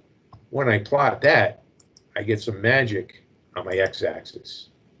below, when I plot that, I get some magic on my x-axis.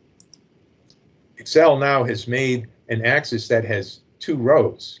 Excel now has made an axis that has 2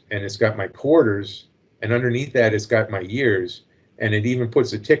 rows, and it's got my quarters, and underneath that it's got my years, and it even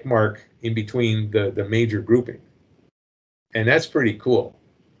puts a tick mark in between the major grouping. And that's pretty cool.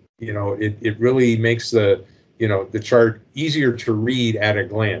 You know, it really makes the chart easier to read at a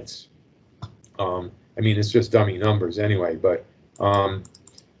glance. I mean, it's just dummy numbers anyway, but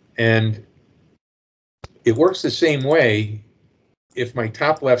and it works the same way if my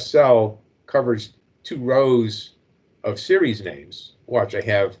top left cell covers 2 rows of series names. Watch, I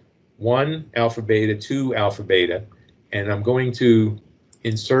have 1 alpha beta, 2 alpha beta, and I'm going to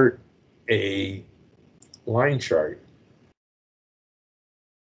insert a line chart.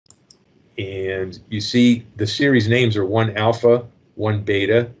 And you see the series names are 1 alpha, 1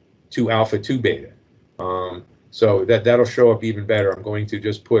 beta, 2 alpha, 2 beta. So that'll show up even better. I'm going to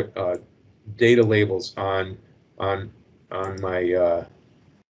just put data labels on my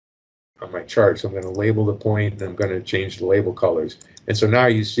chart. So I'm going to label the point, and I'm going to change the label colors. And so now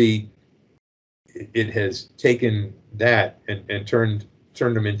you see it has taken that and turned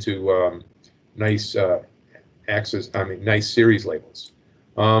them into nice nice series labels.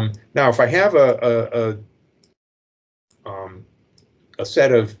 Now, if I have a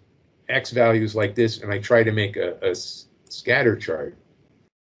set of X values like this, and I try to make a scatter chart,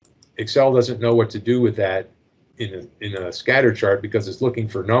 Excel doesn't know what to do with that in a scatter chart because it's looking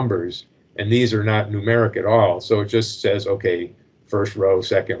for numbers, and these are not numeric at all. So it just says, okay, first row,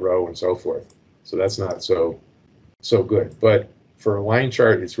 second row, and so forth. So that's not so good. But for a line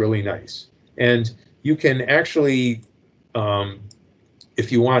chart, it's really nice. And you can actually, if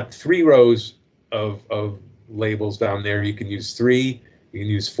you want 3 rows of labels down there, you can use 3, you can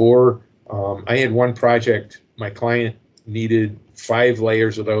use 4. I had one project, my client needed 5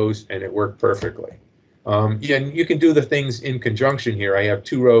 layers of those, and it worked perfectly. Yeah, and you can do the things in conjunction here. I have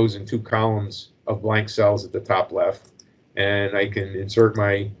 2 rows and 2 columns of blank cells at the top left, and I can insert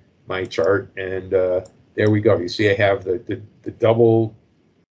my chart, and there we go. You see I have the double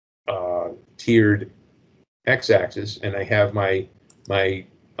tiered x-axis, and I have my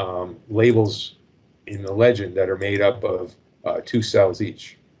labels in the legend that are made up of 2 cells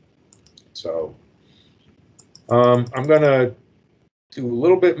each. So I'm going to do a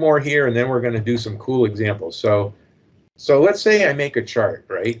little bit more here, and then we're going to do some cool examples. So let's say I make a chart,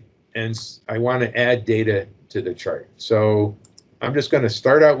 right? And I want to add data to the chart. So I'm just going to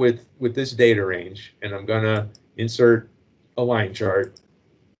start out with this data range, and I'm going to insert a line chart.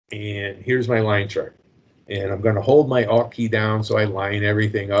 And here's my line chart. And I'm going to hold my Alt key down so I line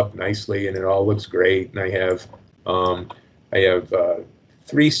everything up nicely, and it all looks great. And I have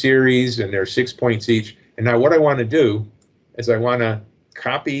 3 series, and they're 6 points each. And now what I want to do is I want to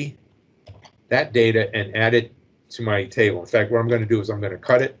copy that data and add it to my table. In fact, what I'm going to do is I'm going to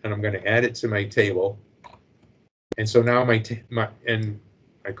cut it, and I'm going to add it to my table. And so now and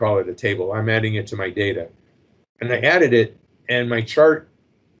I call it a table. I'm adding it to my data. And I added it, and my chart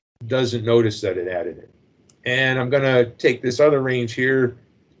doesn't notice that it added it. And I'm going to take this other range here.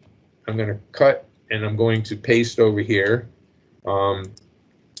 I'm going to cut, and I'm going to paste over here.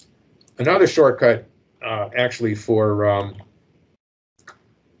 Another shortcut actually for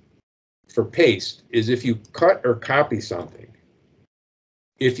paste is if you cut or copy something,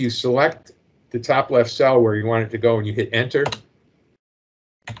 if you select the top left cell where you want it to go and you hit enter,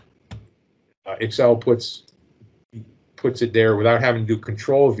 Excel puts it there without having to do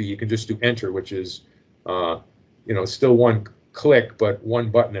Control V. You can just do enter, which is still one click, but one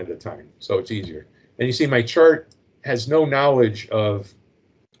button at a time, so it's easier. And you see my chart has no knowledge of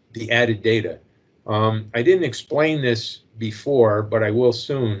the added data. I didn't explain this before, but I will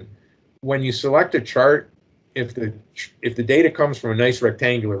soon. When you select a chart, if the data comes from a nice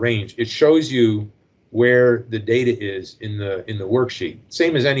rectangular range, it shows you where the data is in the worksheet,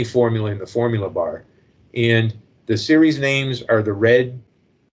 same as any formula in the formula bar. And the series names are the red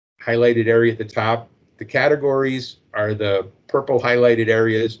highlighted area at the top. The categories are the purple highlighted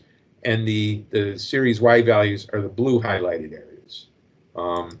areas, and the series Y values are the blue highlighted areas.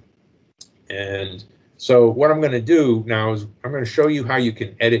 And so what I'm going to do now is I'm going to show you how you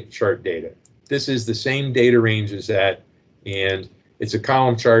can edit chart data. This is the same data range as that, and it's a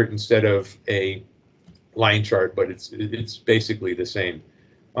column chart instead of a line chart, but it's basically the same.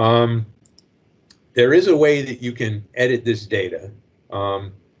 There is a way that you can edit this data.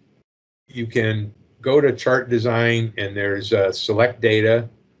 You can go to chart design and there's select data,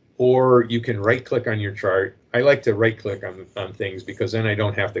 or you can right click on your chart. I like to right click on things because then I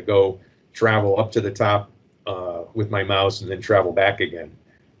don't have to go travel up to the top with my mouse and then travel back again.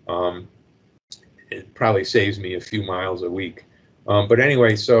 It probably saves me a few miles a week. But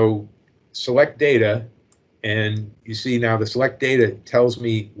anyway, so select data, and you see now the select data tells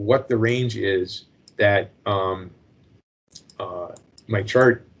me what the range is that my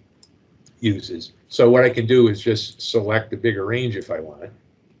chart uses. So what I can do is just select a bigger range if I want.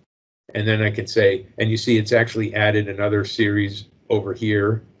 And then I can say, and you see it's actually added another series over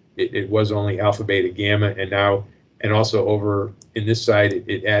here. It was only alpha, beta, gamma, and now, and also over in this side,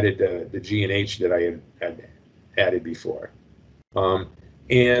 it added the G and H that I had added before.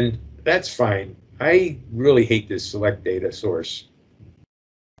 And that's fine. I really hate this select data source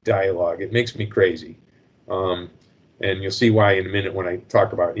dialog. It makes me crazy. And you'll see why in a minute when I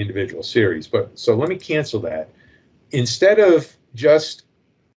talk about individual series. But so let me cancel that. Instead of just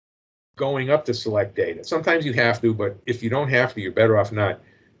going up to select data, sometimes you have to, but if you don't have to, you're better off not.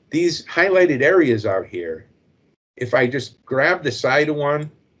 These highlighted areas out here, if I just grab the side of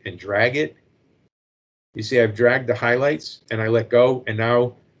one and drag it, you see I've dragged the highlights and I let go, and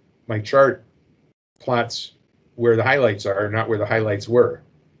now my chart plots where the highlights are, not where the highlights were.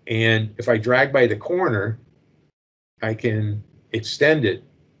 And if I drag by the corner, I can extend it.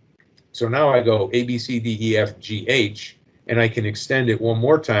 So now I go A, B, C, D, E, F, G, H, and I can extend it one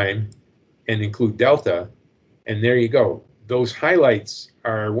more time and include delta, and there you go. Those highlights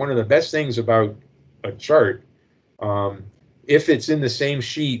are one of the best things about a chart. If it's in the same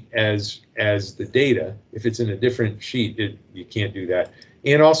sheet as the data, if it's in a different sheet, you can't do that.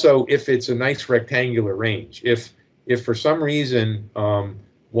 And also, if it's a nice rectangular range, if for some reason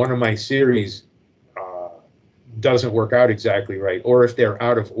one of my series doesn't work out exactly right, or if they're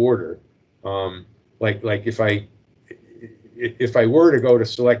out of order, like if I were to go to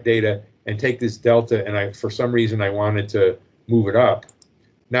select data and take this delta and for some reason I wanted to move it up,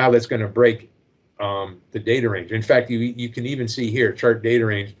 now that's going to break the data range. In fact, you can even see here, chart data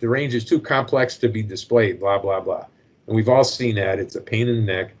range, the range is too complex to be displayed, blah, blah, blah. And we've all seen that. It's a pain in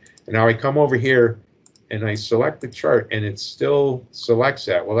the neck. And now I come over here and I select the chart and it still selects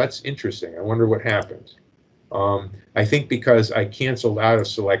that. Well, that's interesting. I wonder what happens. I think because I canceled out of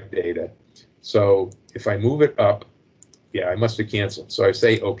select data. So if I move it up, yeah, I must have canceled. So I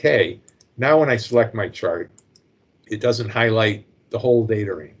say, okay. Now when I select my chart, it doesn't highlight the whole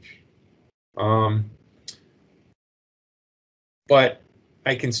data range. But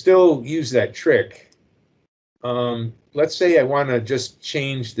I can still use that trick. Let's say I want to just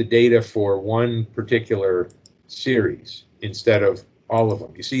change the data for one particular series instead of all of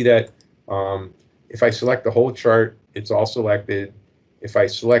them. You see that if I select the whole chart, it's all selected. If I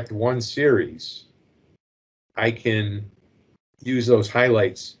select one series, I can use those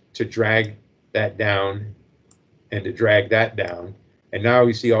highlights to drag that down and to drag that down. And now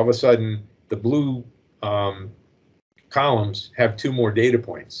you see all of a sudden the blue columns have 2 more data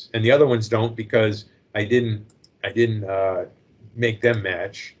points, and the other ones don't because I didn't make them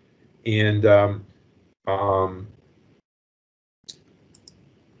match. And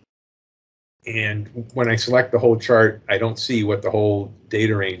when I select the whole chart, I don't see what the whole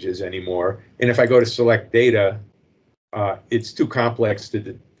data range is anymore. And if I go to select data, it's too complex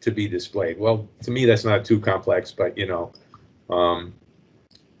to be displayed. Well, to me, that's not too complex, but you know.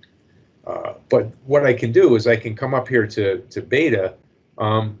 But what I can do is I can come up here to beta.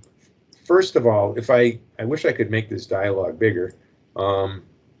 First of all, if I wish I could make this dialog bigger.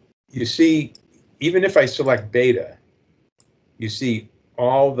 You see, even if I select beta, you see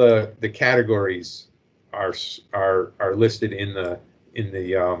all the categories are listed in the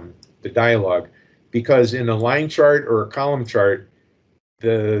dialog, because in a line chart or a column chart,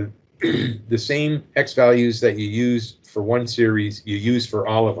 the same X values that you use for one series, you use for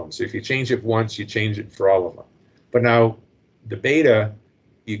all of them. So if you change it once, you change it for all of them. But now the beta,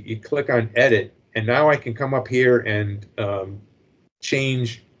 you click on edit, and now I can come up here and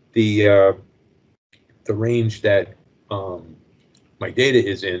change the the range that my data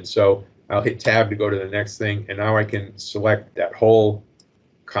is in. So I'll hit tab to go to the next thing, and now I can select that whole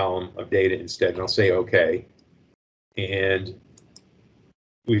column of data instead, and I'll say OK. And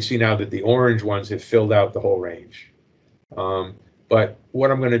we see now that the orange ones have filled out the whole range. But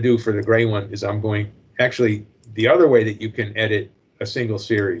what I'm going to do for the gray one is actually, the other way that you can edit a single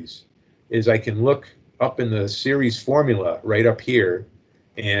series is I can look up in the series formula right up here,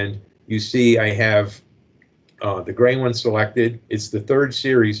 and you see I have the gray one selected. It's the third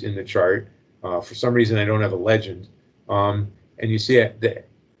series in the chart. For some reason, I don't have a legend. And you see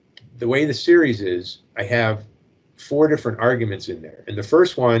the way the series is, I have 4 different arguments in there. And the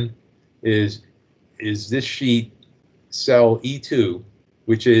first one is this sheet, cell E2,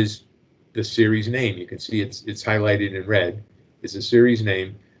 which is the series name. You can see it's highlighted in red. It's a series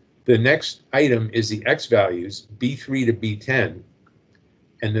name. The next item is the X values, B3 to B10.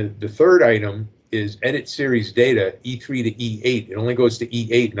 And the third item is edit series data, E3 to E8. It only goes to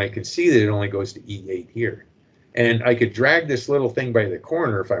E8, and I can see that it only goes to E8 here. And I could drag this little thing by the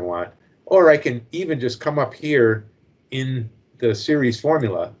corner if I want, or I can even just come up here in the series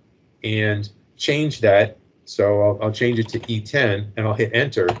formula and change that. So I'll change it to E10, and I'll hit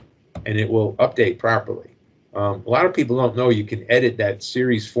enter, and it will update properly. A lot of people don't know you can edit that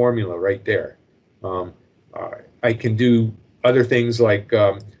series formula right there. I can do other things like,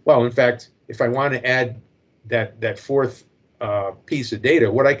 well, in fact, if I want to add that fourth piece of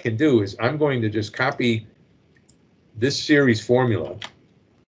data, what I can do is I'm going to just copy this series formula.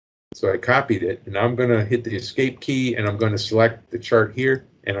 So I copied it, and I'm going to hit the escape key, and I'm going to select the chart here,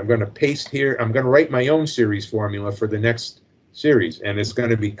 and I'm going to paste here. I'm going to write my own series formula for the next series, and it's going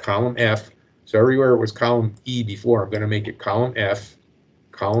to be column F. So everywhere it was column E before, I'm going to make it column F,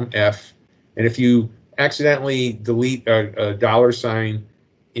 and if you accidentally delete a $sign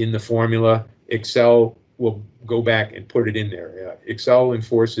in the formula, Excel will go back and put it in there. Excel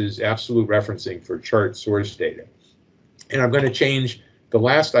enforces absolute referencing for chart source data. And I'm going to change the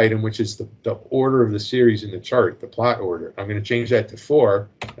last item, which is the order of the series in the chart, the plot order. I'm going to change that to 4,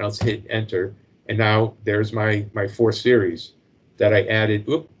 and I'll hit enter. And now there's my 4th series that I added.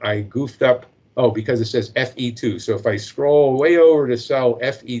 Oop, I goofed up. Oh, because it says FE2. So if I scroll way over to cell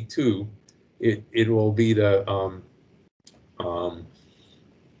FE2, it will be the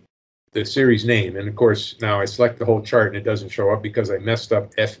series name. And of course, now I select the whole chart and it doesn't show up because I messed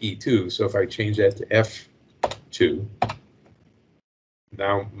up FE2. So if I change that to F2,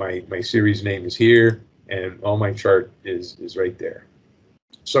 now my series name is here and all my chart is right there.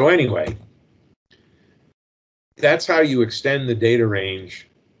 So anyway, that's how you extend the data range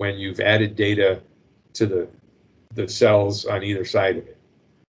when you've added data to the cells on either side of it.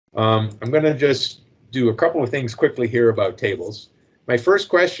 I'm going to just do a couple of things quickly here about tables. My first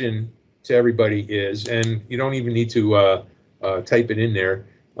question to everybody is, and you don't even need to type it in there,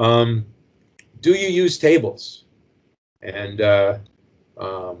 do you use tables? And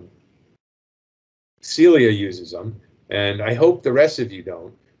Celia uses them, and I hope the rest of you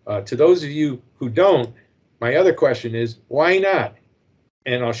don't. To those of you who don't, my other question is, why not?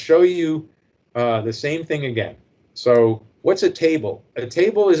 And I'll show you the same thing again. So what's a table? A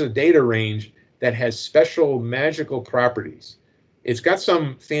table is a data range that has special magical properties. It's got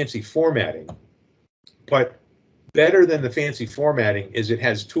some fancy formatting, but better than the fancy formatting is it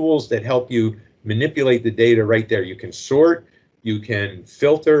has tools that help you manipulate the data right there. You can sort, you can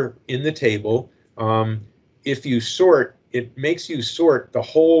filter in the table. If you sort, it makes you sort the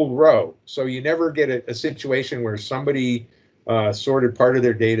whole row. So you never get a situation where somebody sorted part of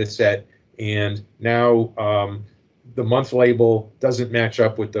their data set and now the month label doesn't match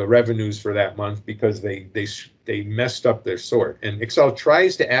up with the revenues for that month because they messed up their sort. And Excel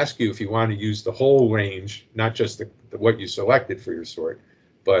tries to ask you if you want to use the whole range, not just what you selected for your sort.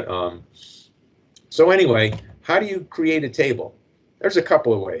 But so anyway, how do you create a table? There's a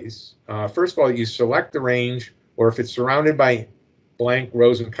couple of ways. First of all, you select the range, or if it's surrounded by blank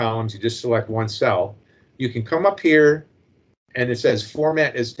rows and columns, you just select one cell. You can come up here and it says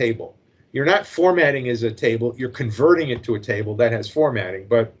format as table. You're not formatting as a table, you're converting it to a table that has formatting,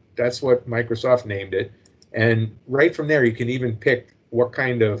 but that's what Microsoft named it. And right from there, you can even pick what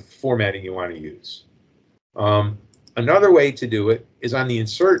kind of formatting you want to use. Another way to do it is on the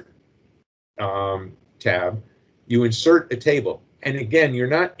Insert tab, you insert a table. And again, you're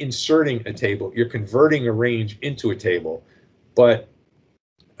not inserting a table, you're converting a range into a table. But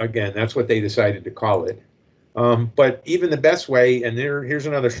again, that's what they decided to call it. But even the best way, and here's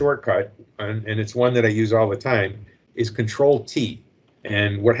another shortcut, and it's one that I use all the time, is Control-T.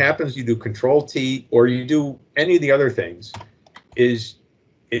 And what happens, you do Control-T, or you do any of the other things, is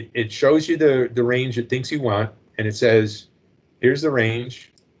it shows you the range it thinks you want, and it says, here's the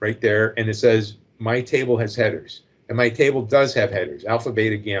range right there, and it says, my table has headers. And my table does have headers, alpha,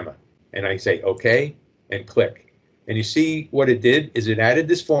 beta, gamma. And I say, okay, and click. And you see what it did is it added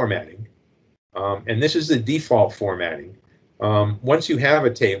this formatting. And this is the default formatting. Once you have a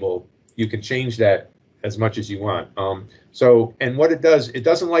table, you can change that as much as you want. And what it does, it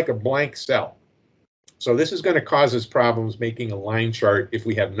doesn't like a blank cell. So this is going to cause us problems making a line chart if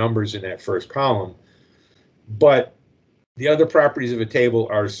we have numbers in that first column. But the other properties of a table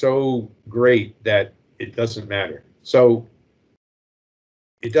are so great that it doesn't matter. So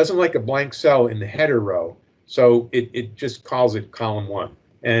it doesn't like a blank cell in the header row. So it just calls it column 1.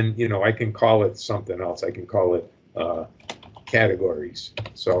 And, you know, I can call it something else. I can call it categories.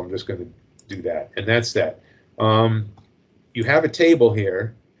 So I'm just going to do that. And that's that. You have a table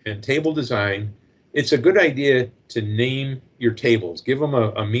here, and table design. It's a good idea to name your tables. Give them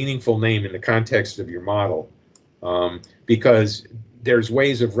a meaningful name in the context of your model, because there's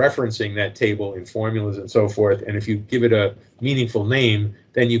ways of referencing that table in formulas and so forth. And if you give it a meaningful name,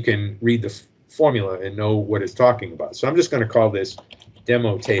 then you can read the formula and know what it's talking about. So I'm just going to call this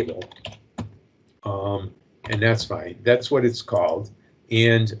demo table. And that's fine. That's what it's called.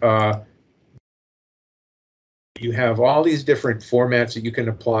 And you have all these different formats that you can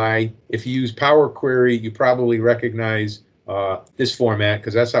apply. If you use Power Query, you probably recognize this format,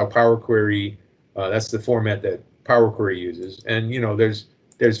 because that's how Power Query, that's the format that Power Query uses. And, you know, there's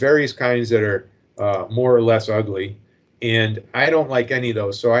various kinds that are more or less ugly. And I don't like any of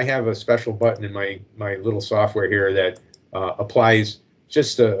those. So I have a special button in my little software here that applies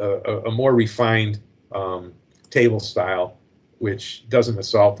just a more refined table style, which doesn't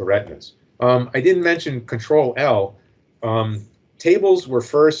assault the retinas. I didn't mention Control L. Tables were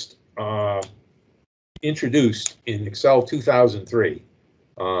first introduced in Excel 2003.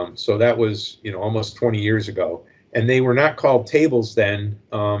 So that was, you know, almost 20 years ago. And they were not called tables then.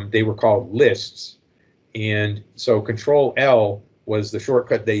 They were called lists. And so Control L was the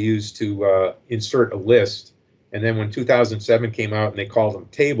shortcut they used to insert a list. And then when 2007 came out and they called them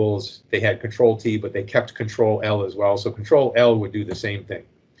tables, they had Control T, but they kept Control L as well. So Control L would do the same thing.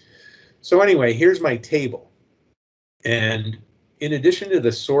 So anyway, here's my table. And in addition to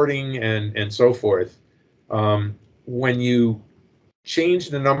the sorting and so forth, when you change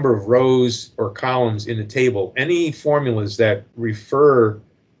the number of rows or columns in the table, any formulas that refer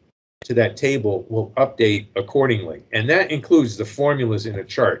to that table will update accordingly. And that includes the formulas in a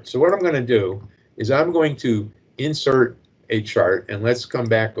chart. So what I'm going to do is I'm going to insert a chart, and let's come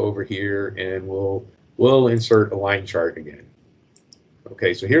back over here and we'll insert a line chart again.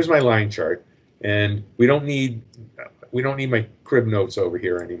 Okay, so here's my line chart, and we don't need my crib notes over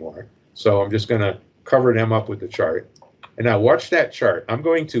here anymore. So I'm just going to cover them up with the chart. And now watch that chart. I'm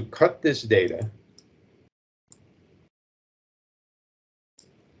going to cut this data.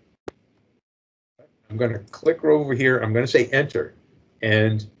 I'm going to click over here. I'm going to say enter,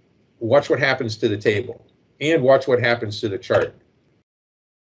 and watch what happens to the table, and watch what happens to the chart.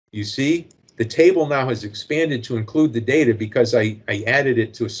 You see, the table now has expanded to include the data because I added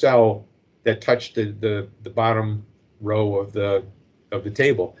it to a cell that touched the bottom row of the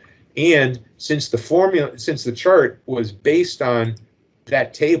table. And since the chart was based on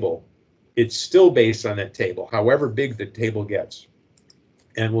that table, it's still based on that table, however big the table gets.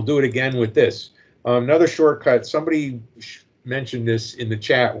 And we'll do it again with this. Another shortcut, somebody mentioned this in the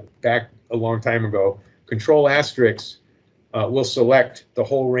chat back a long time ago. Control asterisk will select the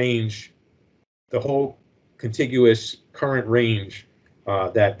whole range, the whole contiguous current range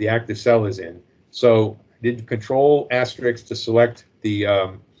that the active cell is in. So I did Control asterisk to select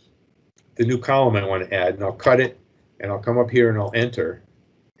the new column I want to add, and I'll cut it, and I'll come up here and I'll enter.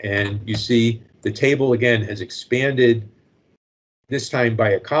 And you see the table again has expanded, this time by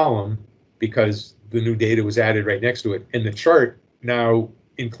a column, because the new data was added right next to it. And the chart now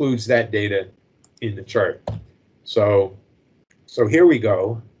includes that data in the chart. So here we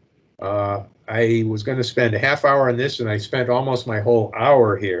go. I was going to spend a half hour on this, and I spent almost my whole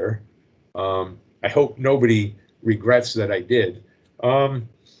hour here. I hope nobody regrets that I did.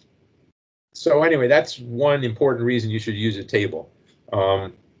 So anyway, that's one important reason you should use a table.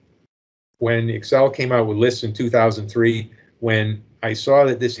 When Excel came out with lists in 2003, when I saw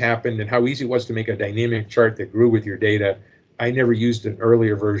that this happened and how easy it was to make a dynamic chart that grew with your data, I never used an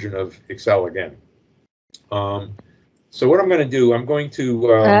earlier version of Excel again. So what I'm going to do, I'm going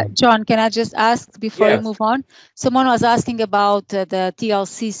to... John, can I just ask before you move on? Someone was asking about the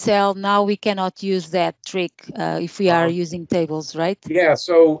TLC cell. Now we cannot use that trick if we are using tables, right? Yeah,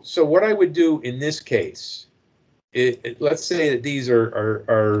 so what I would do in this case let's say that these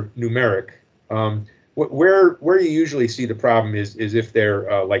are numeric. Where you usually see the problem is if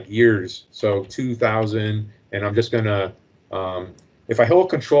they're like years. So 2000, and I'm just gonna, if I hold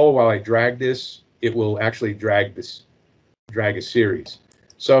control while I drag this, it will actually drag a series.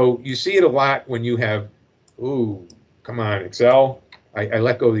 So you see it a lot when you have, ooh, come on, Excel. I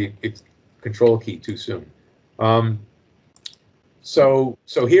let go of the control key too soon. So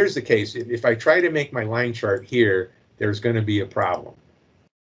here's the case. If I try to make my line chart here, there's going to be a problem.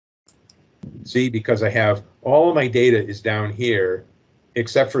 See, because I have all of my data is down here,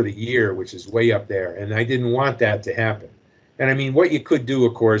 except for the year, which is way up there, and I didn't want that to happen. And I mean, what you could do,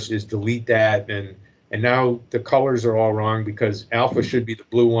 of course, is delete that, and now the colors are all wrong because alpha should be the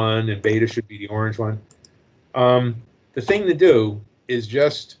blue one and beta should be the orange one. The thing to do is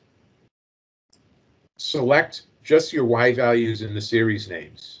just select just your Y values in the series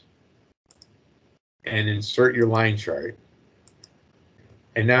names and insert your line chart.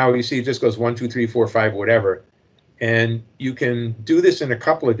 And now you see it just goes 1, 2, 3, 4, 5, whatever. And you can do this in a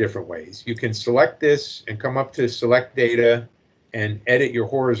couple of different ways. You can select this and come up to select data and edit your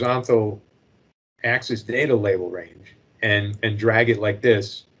horizontal axis data label range and drag it like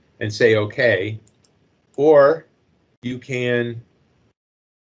this and say OK. Or you can't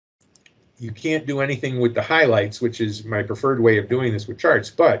do anything with the highlights, which is my preferred way of doing this with charts.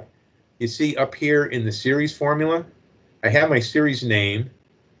 But you see up here in the series formula, I have my series name,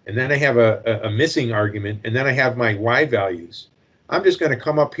 and then I have a missing argument, and then I have my Y values. I'm just going to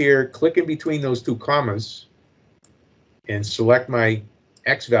come up here, click in between those two commas, and select my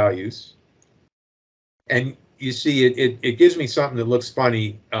X values. And you see it gives me something that looks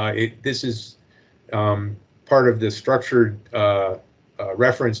funny. This is part of the structured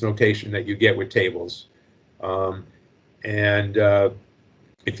reference notation that you get with tables. If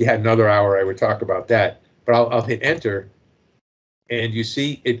you had another hour, I would talk about that. But I'll hit enter, and you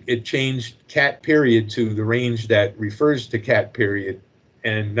see it changed cat period to the range that refers to cat period,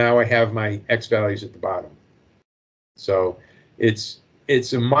 and now I have my X values at the bottom. So it's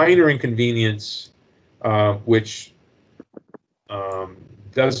a minor inconvenience, which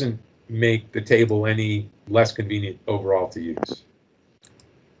doesn't make the table any less convenient overall to use.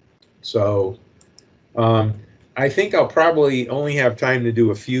 So I think I'll probably only have time to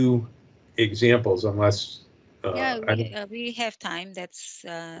do a few examples unless we have time. That's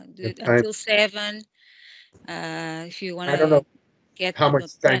time. until 7. If you want to get how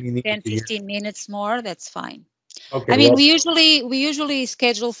much time you need 10, 15 minutes more, that's fine. Okay. I mean, we usually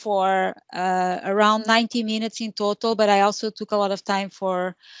schedule for around 90 minutes in total, but I also took a lot of time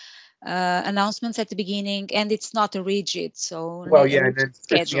for announcements at the beginning, and it's not a rigid. So well, yeah, and then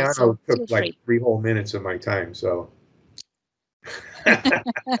schedule. Cristiano took like 3 whole minutes of my time. So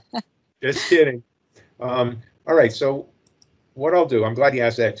just kidding. All right. So what I'll do, I'm glad you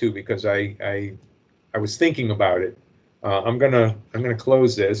asked that too, because I was thinking about it. I'm gonna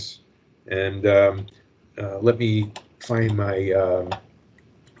close this and let me find my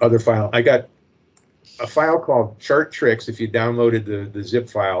other file. I got a file called Chart Tricks. If you downloaded the zip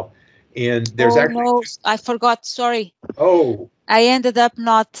file, and there's actually. No, I forgot. Sorry. Oh. I ended up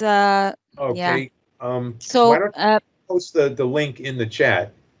not. Okay. Yeah. So why don't you post the link in the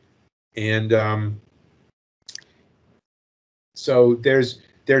chat, and so there's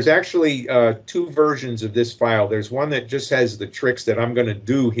actually 2 versions of this file. There's one that just has the tricks that I'm going to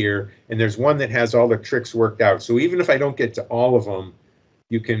do here, and there's one that has all the tricks worked out. So even if I don't get to all of them,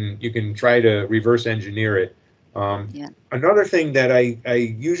 you can try to reverse engineer it. Another thing that I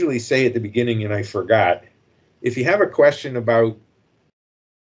usually say at the beginning, and I forgot, if you have a question about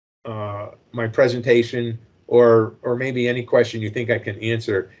my presentation or maybe any question you think I can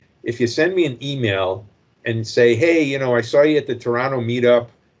answer, if you send me an email and say, hey, you know, I saw you at the Toronto Meetup,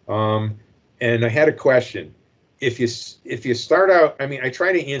 and I had a question. If you start out, I mean, I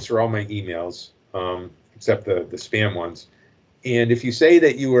try to answer all my emails, except the spam ones. And if you say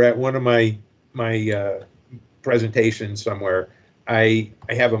that you were at one of my presentations somewhere, I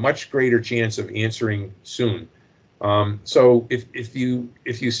have a much greater chance of answering soon. So if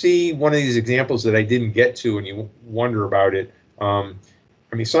you see one of these examples that I didn't get to and you wonder about it, I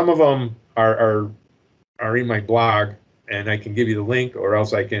mean, some of them are in my blog, and I can give you the link, or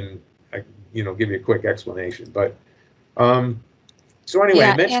else I can give you a quick explanation. But so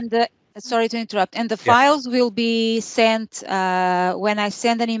anyway, yeah, sorry to interrupt. And the files will be sent when I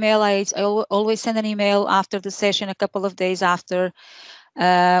send an email. I always send an email after the session, a couple of days after.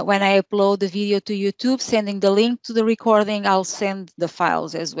 When I upload the video to YouTube, sending the link to the recording, I'll send the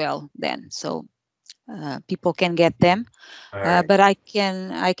files as well then. So people can get them. All right. But I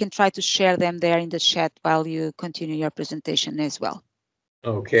can try to share them there in the chat while you continue your presentation as well.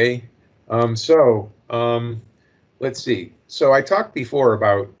 Okay. Let's see. So I talked before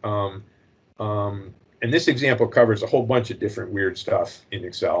about, and this example covers a whole bunch of different weird stuff in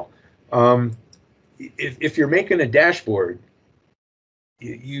Excel. If you're making a dashboard,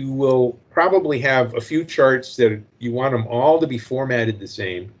 you will probably have a few charts that you want them all to be formatted the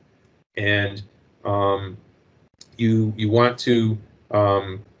same, and you want to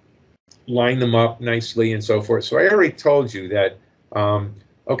line them up nicely and so forth. So I already told you that.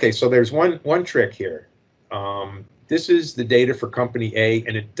 Okay, so there's one trick here. This is the data for company A,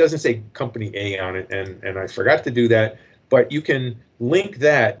 and it doesn't say company A on it, and I forgot to do that, but you can link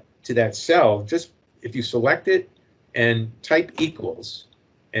that to that cell just if you select it and type equals,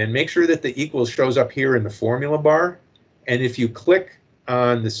 and make sure that the equals shows up here in the formula bar. And if you click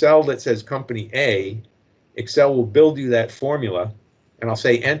on the cell that says company A, Excel will build you that formula, and I'll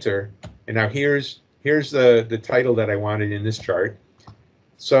say enter, and now here's the title that I wanted in this chart.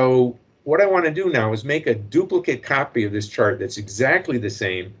 So what I want to do now is make a duplicate copy of this chart that's exactly the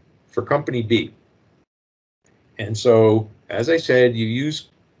same for company B. And so, as I said, you use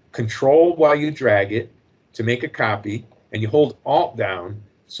Control while you drag it to make a copy, and you hold Alt down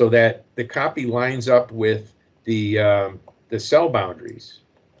so that the copy lines up with the cell boundaries.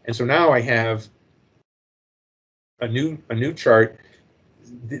 And so now I have a new chart.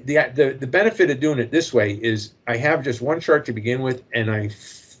 The benefit of doing it this way is I have just one chart to begin with, and I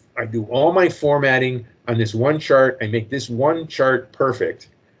do all my formatting on this one chart. I make this one chart perfect,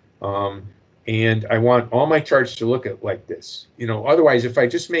 and I want all my charts to look like this. You know, otherwise, if I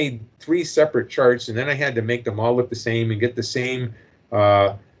just made 3 separate charts and then I had to make them all look the same and get the same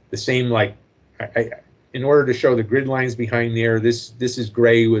like, in order to show the grid lines behind there, this is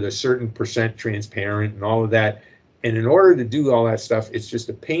gray with a certain % transparent and all of that. And in order to do all that stuff, it's just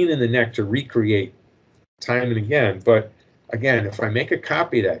a pain in the neck to recreate time and again. But again, if I make a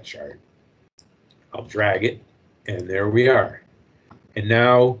copy of that chart, I'll drag it, and there we are. And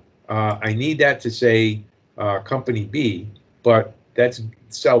now I need that to say company B, but that's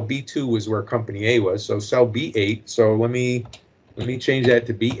cell B2 was where company A was, so cell B8. So let me change that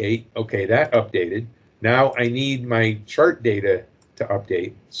to B8. Okay, that updated. Now I need my chart data to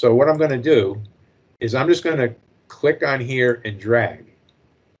update. So what I'm going to do is I'm just going to click on here and drag.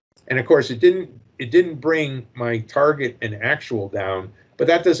 And of course, it didn't bring my target and actual down, but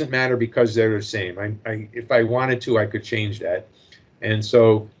that doesn't matter because they're the same. If I wanted to, I could change that. And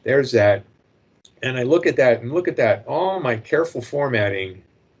so there's that. And I look at that and look at that. All my careful formatting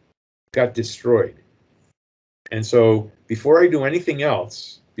got destroyed. And so before I do anything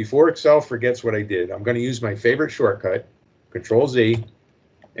else, before Excel forgets what I did, I'm going to use my favorite shortcut, Control Z,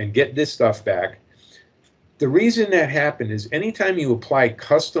 and get this stuff back. The reason that happened is anytime you apply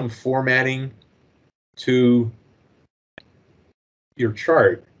custom formatting to your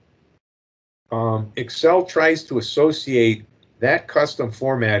chart, Excel tries to associate that custom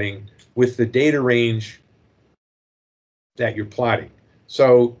formatting with the data range that you're plotting.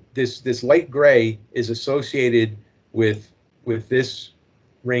 So this light gray is associated with this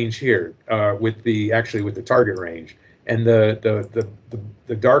range here, with the target range, and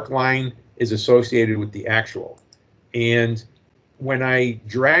the dark line is associated with the actual. And when I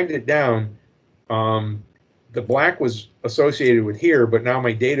dragged it down, the black was associated with here, but now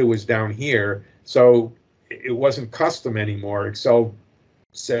my data was down here, so it wasn't custom anymore. Excel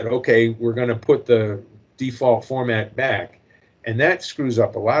said, okay, we're going to put the default format back, and that screws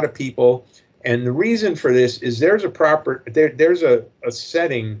up a lot of people. And the reason for this is there's a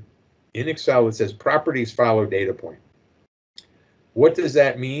setting in Excel that says properties follow data point. What does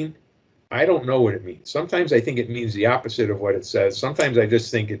that mean? I don't know what it means. Sometimes I think it means the opposite of what it says. Sometimes I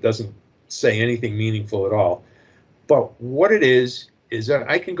just think it doesn't say anything meaningful at all. But what it is that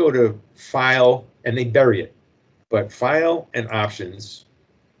I can go to File, and they bury it, but File and Options,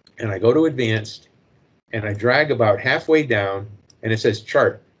 and I go to Advanced, and I drag about halfway down, and it says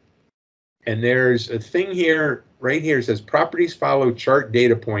Chart. And there's a thing here, right here, it says Properties follow chart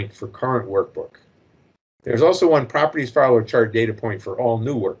data point for current workbook. There's also one Properties follow chart data point for all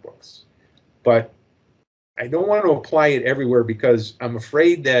new workbooks. But I don't want to apply it everywhere because I'm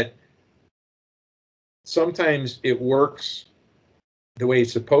afraid that sometimes it works the way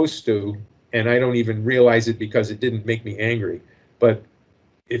it's supposed to, and I don't even realize it because it didn't make me angry. But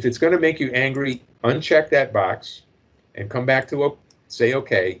if it's going to make you angry, uncheck that box and come back to say,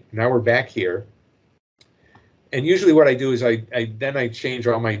 okay, now we're back here. And usually what I do is I change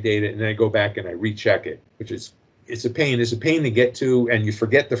all my data, and then I go back and I recheck it, which is it's a pain to get to, and you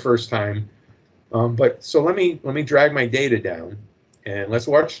forget the first time. But so let me drag my data down, and let's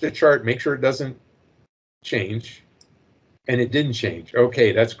watch the chart, make sure it doesn't change. And it didn't change.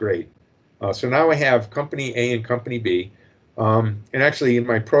 Okay, that's great. So now I have company A and company B. And actually in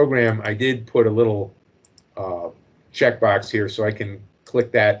my program, I did put a little checkbox here so I can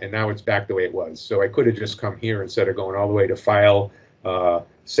click that, and now it's back the way it was. So I could have just come here instead of going all the way to File,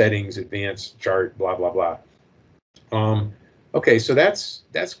 Settings, Advanced Chart, blah, blah, blah. Okay, so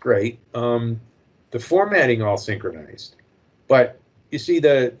that's great. The formatting all synchronized. But you see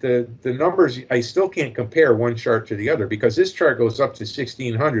the numbers, I still can't compare one chart to the other because this chart goes up to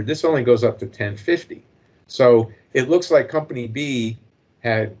 1600. This only goes up to 1050. So it looks like company B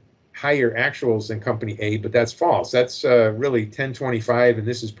had higher actuals than company A, but that's false. That's really 1025, and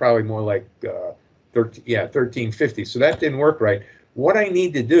this is probably more like 1350. So that didn't work right. What I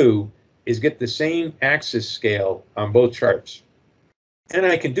need to do is get the same axis scale on both charts. And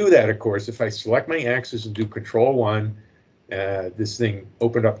I can do that, of course, if I select my axis and do Control-1. This thing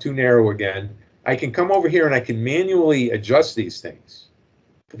opened up too narrow again. I can come over here and I can manually adjust these things.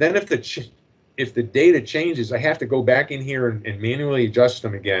 But then if the data changes, I have to go back in here and manually adjust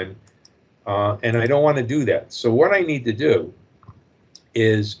them again. And I don't want to do that. So what I need to do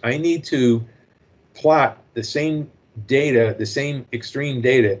is I need to plot the same data, the same extreme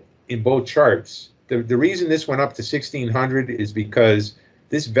data in both charts. The reason this went up to 1600 is because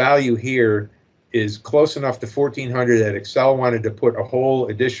this value here is close enough to 1400 that Excel wanted to put a whole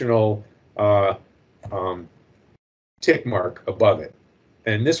additional tick mark above it.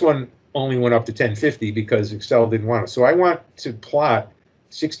 And this one only went up to 1050 because Excel didn't want it. So I want to plot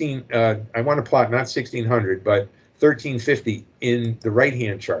I want to plot not 1600, but 1350 in the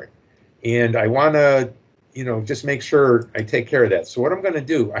right-hand chart. And I want to, just make sure I take care of that. So what I'm going to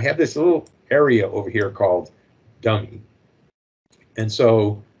do, I have this little area over here called dummy. And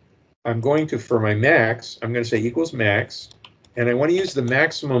so I'm going to, for my max, I'm going to say equals max, and I want to use the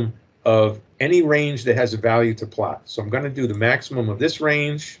maximum of any range that has a value to plot. So I'm going to do the maximum of this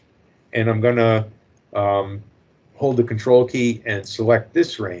range, and I'm going to hold the control key and select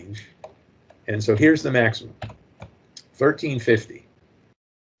this range. And so here's the maximum, 1350.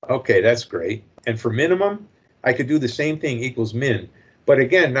 Okay, that's great. And for minimum, I could do the same thing, equals min. But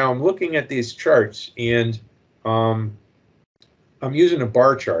again, now I'm looking at these charts, and I'm using a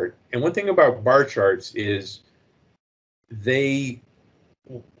bar chart. And one thing about bar charts is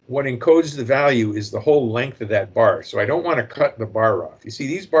what encodes the value is the whole length of that bar. So I don't want to cut the bar off. You see,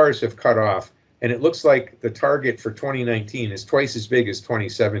 these bars have cut off, and it looks like the target for 2019 is twice as big as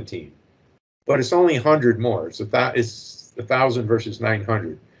 2017. But it's only 100 more. It's 1,000 versus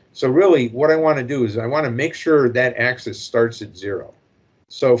 900. So really, what I want to do is I want to make sure that axis starts at 0.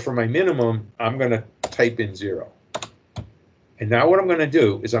 So for my minimum, I'm going to type in 0. And now what I'm going to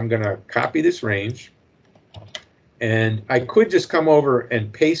do is I'm going to copy this range. And I could just come over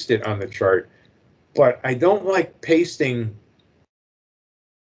and paste it on the chart, but I don't like pasting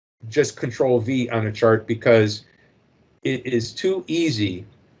just Control V on a chart because it is too easy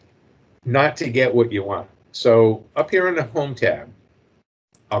not to get what you want. So up here on the Home tab,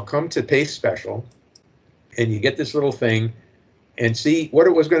 I'll come to Paste Special, and you get this little thing, and see what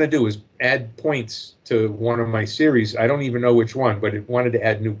it was going to do is add points to one of my series. I don't even know which one, but it wanted to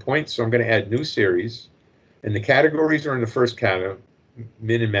add new points, so I'm going to add new series. And the categories are in the first column,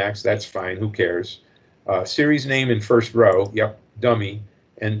 min and max, that's fine, who cares. Series name in first row, yep, dummy.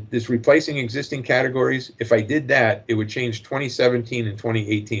 And this replacing existing categories, if I did that, it would change 2017 and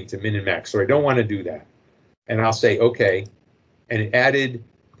 2018 to min and max. So I don't want to do that. And I'll say, okay. And it added,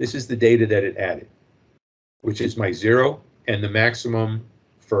 this is the data that it added, which is my 0 and the maximum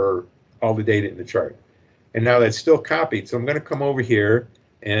for all the data in the chart. And now that's still copied. So I'm going to come over here.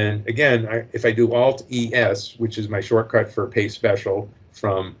 And again, if I do Alt-ES, which is my shortcut for Paste Special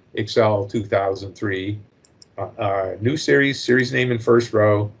from Excel 2003, new series name in first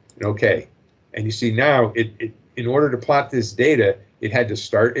row, and OK. And you see now, in order to plot this data, it had to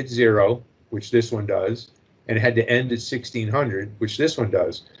start at 0, which this one does, and it had to end at 1600, which this one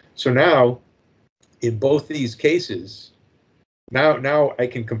does. So now, in both these cases, now I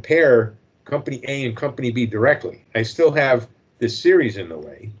can compare company A and company B directly. I still have this series in the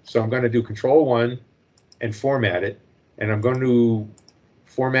way, so I'm going to do Control-1 and format it, and I'm going to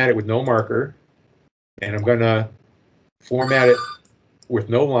format it with no marker, and I'm going to format it with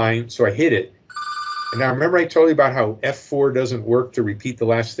no line, so I hit it. And now remember I told you about how F4 doesn't work to repeat the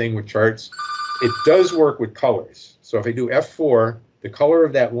last thing with charts? It does work with colors. So if I do F4, the color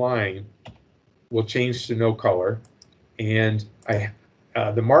of that line will change to no color, and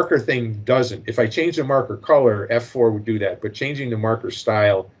the marker thing doesn't. If I change the marker color, F4 would do that, but changing the marker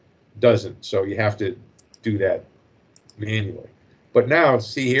style doesn't. So you have to do that manually. But now,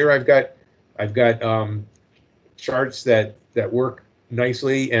 see here, I've got charts that work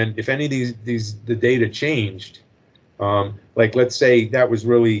nicely, and if any of the data changed, like let's say that was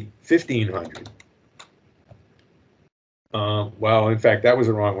really 1500. Well, in fact, that was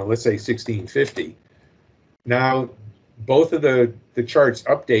the wrong one. Let's say 1650. Now, both of the charts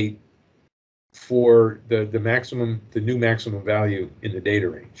update for the new maximum value in the data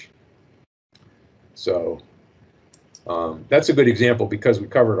range. So that's a good example because we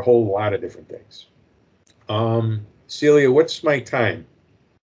covered a whole lot of different things. Celia, what's my time?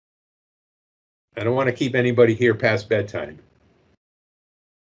 I don't want to keep anybody here past bedtime.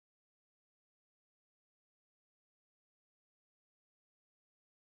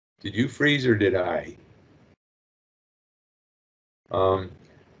 Did you freeze or did I?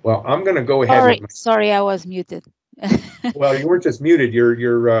 Well, I'm going to go ahead. Sorry, I was muted. Well, you weren't just muted. Your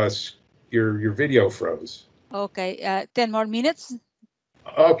video froze. Okay, 10 more minutes.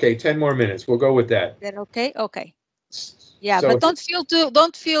 Okay, 10 more minutes. We'll go with that. Then okay, okay. Yeah, So, but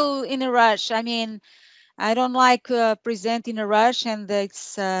don't feel in a rush. I mean, I don't like present in a rush, and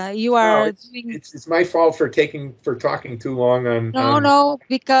it's you are no, it's my fault for talking too long on. No,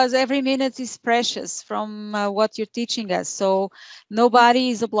 because every minute is precious from what you're teaching us. So nobody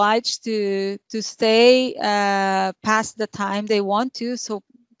is obliged to stay past the time they want to. So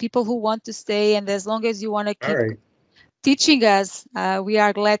people who want to stay, and as long as you want to keep teaching us, we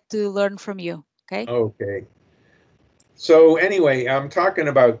are glad to learn from you. Okay. Okay. So anyway, I'm talking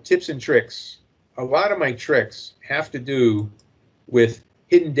about tips and tricks. A lot of my tricks have to do with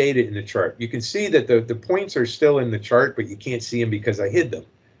hidden data in the chart. You can see that the points are still in the chart, but you can't see them because I hid them.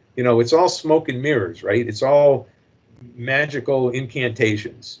 You know, it's all smoke and mirrors, right? It's all magical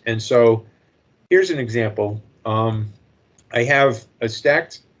incantations. And so here's an example. I have a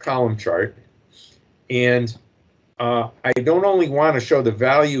stacked column chart, and I don't only want to show the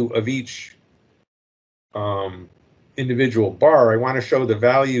value of each individual bar, I want to show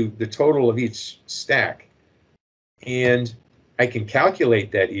the total of each stack. And I can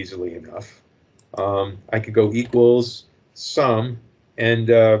calculate that easily enough. I could go equals sum, and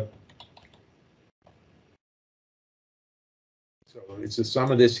so it's the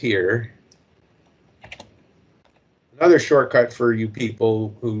sum of this here. Another shortcut for you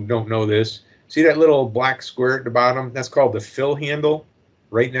people who don't know this, see that little black square at the bottom? That's called the fill handle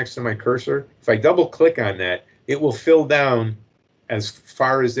right next to my cursor. If I double click on that, it will fill down as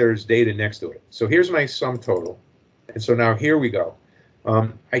far as there's data next to it. So here's my sum total. And so now here we go.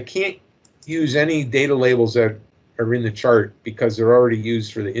 I can't use any data labels that are in the chart because they're already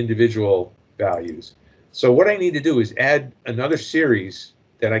used for the individual values. So what I need to do is add another series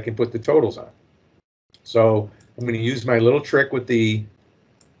that I can put the totals on. So I'm going to use my little trick with the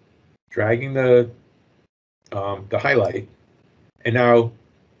dragging the highlight. And now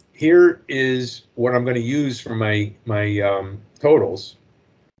here is what I'm going to use for my totals.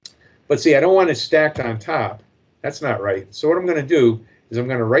 But see, I don't want it stacked on top. That's not right. So what I'm going to do is I'm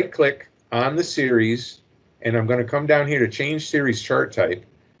going to right click on the series, and I'm going to come down here to change series chart type.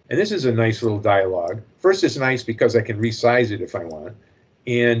 And this is a nice little dialog. First, it's nice because I can resize it if I want.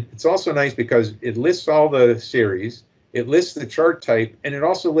 And it's also nice because it lists all the series, it lists the chart type, and it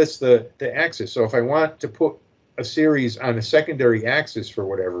also lists the axis. So if I want to put a series on a secondary axis for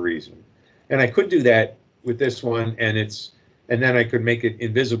whatever reason, and I could do that with this one, and then I could make it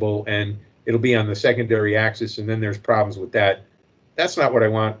invisible and it'll be on the secondary axis, and then there's problems with that. That's not what I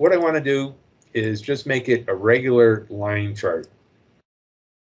want. What I want to do is just make it a regular line chart.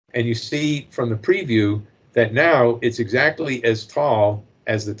 And you see from the preview that now it's exactly as tall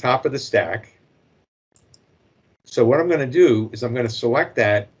as the top of the stack. So what I'm going to do is I'm going to select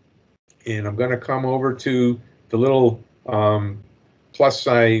that, and I'm going to come over to the little plus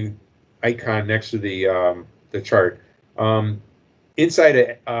sign icon next to the chart.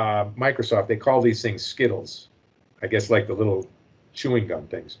 Inside of Microsoft, they call these things Skittles, I guess, like the little chewing gum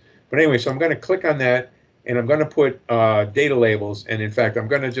things. But anyway, so I'm going to click on that, and I'm going to put data labels, and in fact, I'm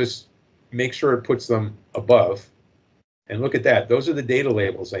going to just make sure it puts them above. And look at that. Those are the data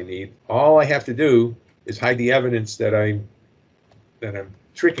labels I need. All I have to do is hide the evidence that I'm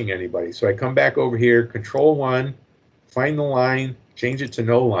tricking anybody. So I come back over here, Control-1, find the line, change it to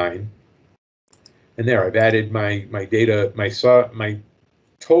no line. And there, I've added my data, my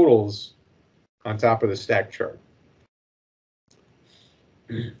totals on top of the stack chart.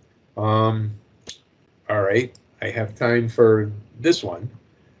 All right, I have time for this one.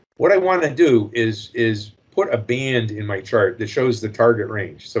 What I want to do is put a band in my chart that shows the target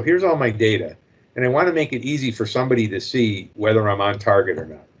range. So here's all my data, and I want to make it easy for somebody to see whether I'm on target or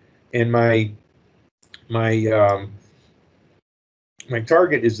not. and my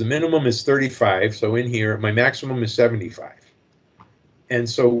target is the minimum is 35. So in here, my maximum is 75. And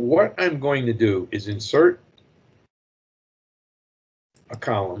so what I'm going to do is insert a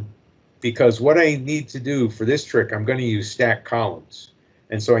column, because what I need to do for this trick, I'm going to use stack columns.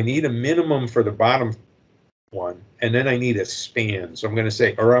 And so I need a minimum for the bottom one, and then I need a span. So I'm going to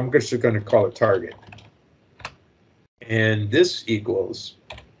say, or I'm just going to call it target. And this equals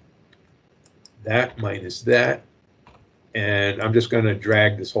that minus that. And I'm just going to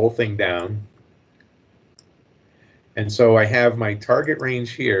drag this whole thing down. And so I have my target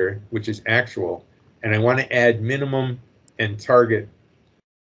range here, which is actual, and I want to add minimum and target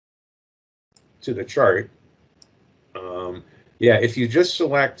to the chart. Yeah, if you just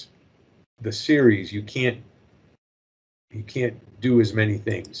select the series, you can't do as many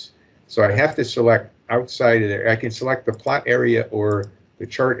things. So I have to select outside of there. I can select the plot area or the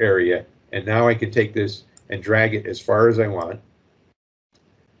chart area, and now I can take this and drag it as far as I want.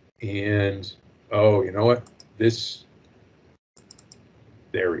 And oh, you know what?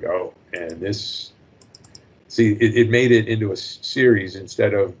 There we go. And this, see, it made it into a series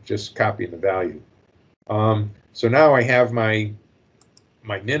instead of just copying the value. So now I have my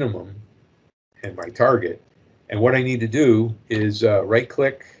minimum and my target. And what I need to do is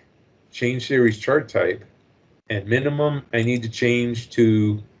right-click, change series chart type, and minimum I need to change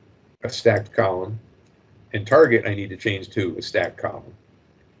to a stacked column, and target I need to change to a stacked column.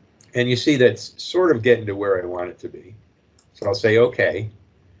 And you see that's sort of getting to where I want it to be. So I'll say OK.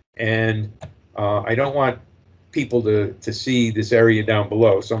 And I don't want people to see this area down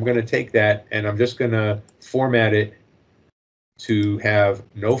below. So I'm going to take that and I'm just going to format it to have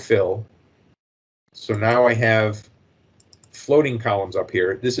no fill. So now I have floating columns up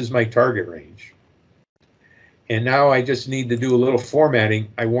here. This is my target range. And now I just need to do a little formatting.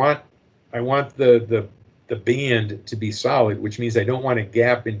 I want the band to be solid, which means I don't want a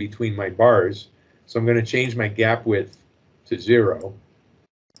gap in between my bars. So I'm going to change my gap width to 0.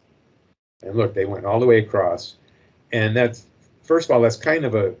 And look, they went all the way across. And that's, first of all, that's kind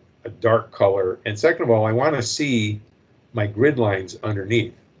of a dark color. And second of all, I want to see my grid lines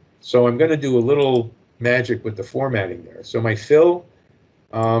underneath. So I'm going to do a little magic with the formatting there. So my fill,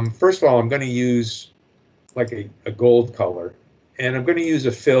 first of all, I'm going to use like a gold color. And I'm going to use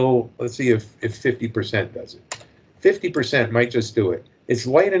a fill, let's see if 50% does it. 50% might just do it. It's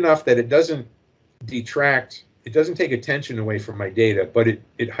light enough that it doesn't detract, it doesn't take attention away from my data, but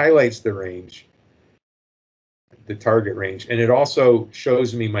it highlights the range, the target range, and it also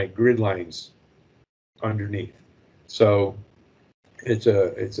shows me my grid lines underneath. So it's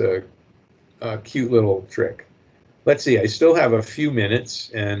a cute little trick. Let's see, I still have a few minutes,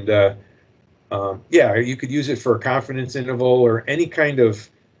 and yeah, you could use it for a confidence interval or any kind of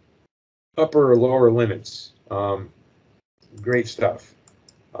upper or lower limits. Great stuff.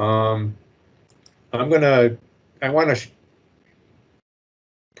 I want to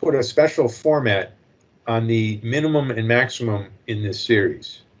put a special format on the minimum and maximum in this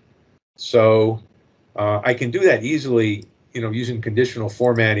series. So I can do that easily, using conditional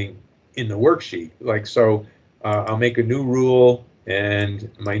formatting in the worksheet. Like, so I'll make a new rule, and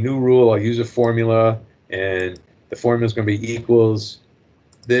my new rule, I'll use a formula, and the formula is going to be equals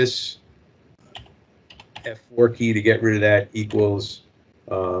this F4 key to get rid of that equals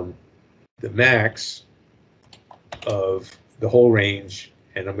the max of the whole range,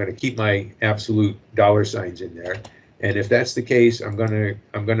 and I'm going to keep my absolute dollar signs in there. And if that's the case, I'm going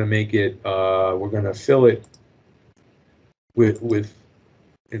to make it. We're going to fill it with.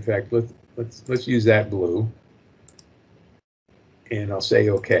 In fact, let's use that blue, and I'll say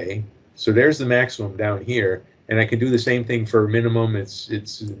OK. So there's the maximum down here, and I can do the same thing for minimum. It's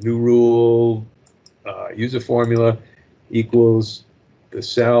a new rule. Use a formula equals the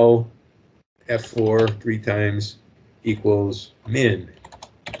cell F4 3 times equals min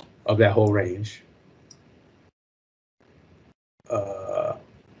of that whole range.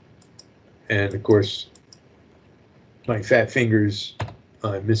 And of course, my fat fingers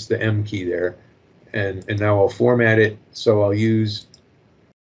missed the M key there. And now I'll format it, so I'll use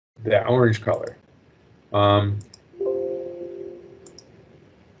the orange color.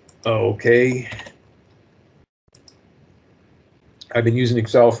 Okay. I've been using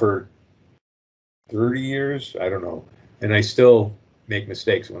Excel for 30 years, I don't know, and I still make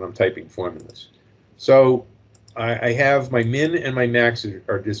mistakes when I'm typing formulas. So I have my min and my max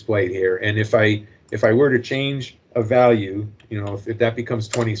are displayed here, and if I were to change a value, if that becomes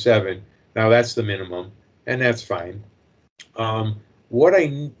 27, now that's the minimum, and that's fine. What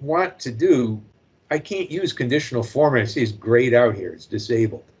I want to do, I can't use conditional format. See, it's grayed out here, it's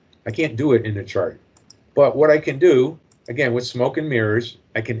disabled. I can't do it in the chart. But what I can do, again, with smoke and mirrors,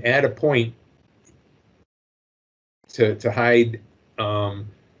 I can add a point to hide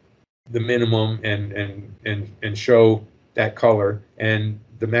the minimum and show that color, and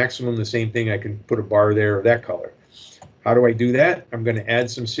the maximum, the same thing. I can put a bar there of that color. How do I do that? I'm going to add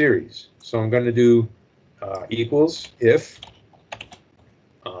some series. So I'm going to do equals if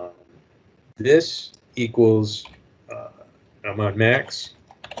this equals I'm on max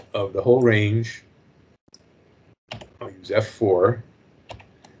of the whole range. I'll use F4.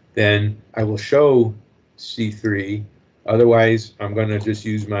 Then I will show C3. Otherwise, I'm going to just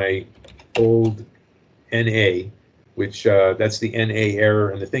use my old NA, which that's the NA error.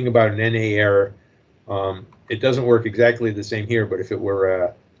 And the thing about an NA error, it doesn't work exactly the same here, but if it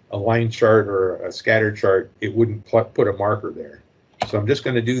were a line chart or a scatter chart, it wouldn't put a marker there. So I'm just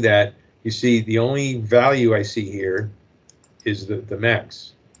going to do that. You see, the only value I see here is the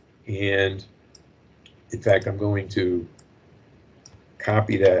max. And in fact, I'm going to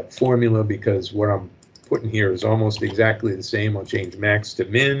copy that formula because what I'm putting here is almost exactly the same. I'll change max to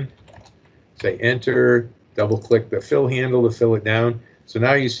min, say enter, double click the fill handle to fill it down. So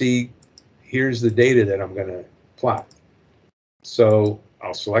now you see, here's the data that I'm going to plot. So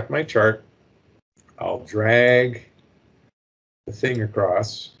I'll select my chart, I'll drag the thing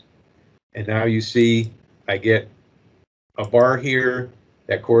across, and now you see I get a bar here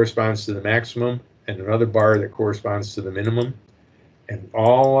that corresponds to the maximum and another bar that corresponds to the minimum. And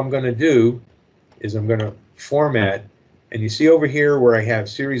all I'm going to do is I'm going to format, and you see over here where I have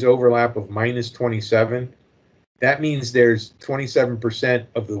series overlap of -27, that means there's 27%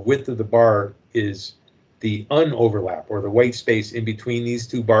 of the width of the bar is the unoverlap, or the white space in between these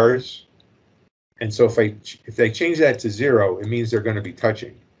two bars. And so if they change that to 0, it means they're going to be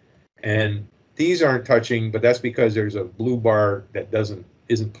touching. And these aren't touching, but that's because there's a blue bar that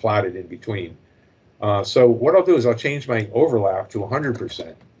isn't plotted in between. So what I'll do is I'll change my overlap to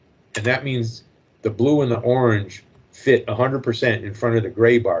 100%, and that means the blue and the orange fit 100% in front of the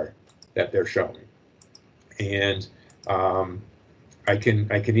gray bar that they're showing. And I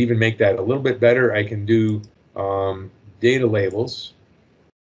can even make that a little bit better. I can do data labels,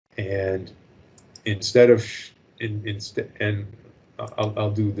 and instead of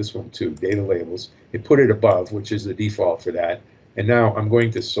I'll do this one too, data labels. It put it above, which is the default for that. And now I'm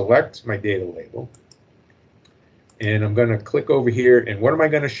going to select my data label, and I'm going to click over here. And what am I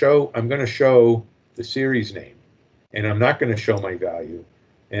going to show? I'm going to show the series name, and I'm not going to show my value.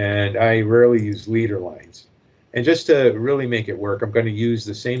 And I rarely use leader lines. And just to really make it work, I'm going to use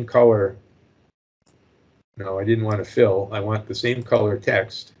the same color. No, I didn't want to fill. I want the same color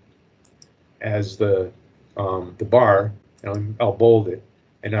text as the bar, and I'll bold it.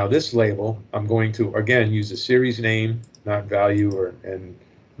 And now this label, I'm going to, again, use the series name, not value, and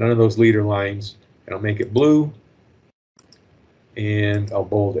none of those leader lines. And I'll make it blue, and I'll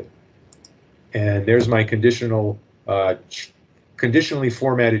bold it. And there's my conditionally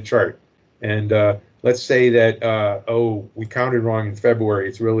formatted chart. And let's say that, oh, we counted wrong in February.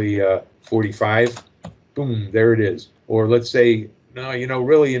 It's really 45. Boom, there it is. Or let's say, no,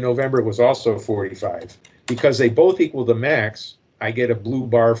 really in November it was also 45. Because they both equal the max, I get a blue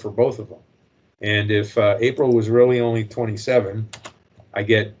bar for both of them. And if April was really only 27, I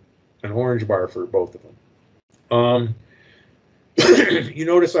get an orange bar for both of them. You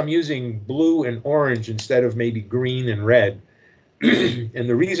notice I'm using blue and orange instead of maybe green and red. And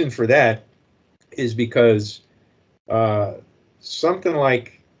the reason for that is because something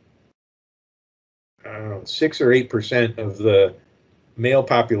like 6 or 8% of the male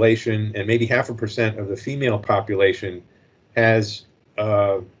population and maybe 0.5% of the female population has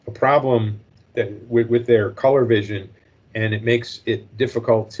a problem with their color vision, and it makes it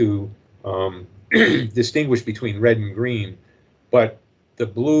difficult to distinguish between red and green. But the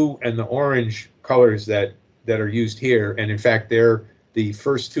blue and the orange colors that are used here, and in fact they're the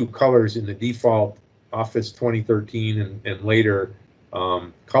first two colors in the default Office 2013 and later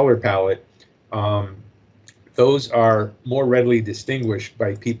color palette, those are more readily distinguished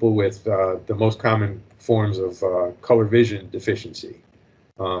by people with the most common forms of color vision deficiency.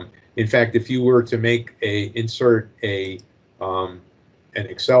 In fact, if you were to insert an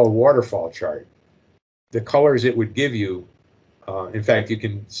Excel waterfall chart, the colors it would give you, in fact, you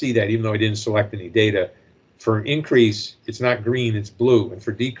can see that even though I didn't select any data, for increase, it's not green, it's blue, and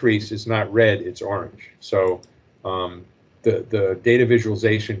for decrease, it's not red, it's orange. So the data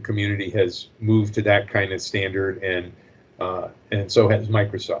visualization community has moved to that kind of standard, and so has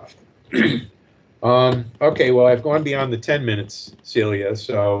Microsoft. Okay, well, I've gone beyond the 10 minutes, Celia,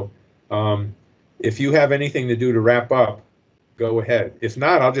 so if you have anything to do to wrap up, go ahead. If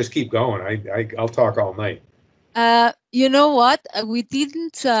not, I'll just keep going. I'll talk all night. You know what? We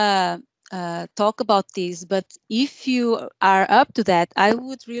didn't talk about this, but if you are up to that, I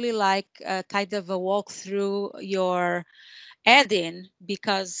would really like kind of a walk through your add-in,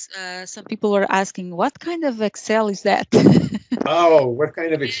 because some people were asking, what kind of Excel is that? Oh, what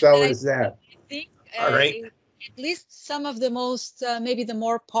kind of Excel is that? I think All right. at least some of the most, maybe the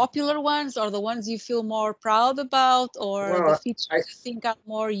more popular ones, or the ones you feel more proud about, or Well, the features you think are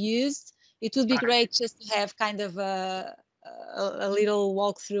more used. It would be great just to have kind of a little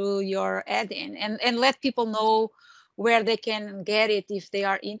walk through your add-in and let people know where they can get it if they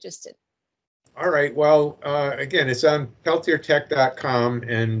are interested. All right. Well, again, it's on peltiertech.com,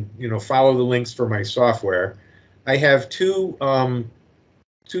 and follow the links for my software. I have two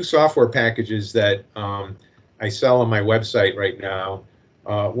software packages that I sell on my website right now.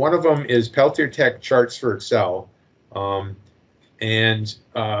 One of them is Peltier Tech Charts for Excel, and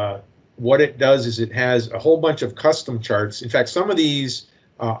what it does is it has a whole bunch of custom charts. In fact, some of these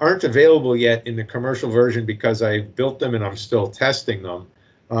aren't available yet in the commercial version because I built them and I'm still testing them.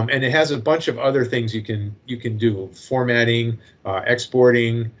 And it has a bunch of other things you can do: formatting,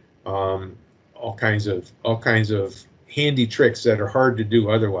 exporting, all kinds of handy tricks that are hard to do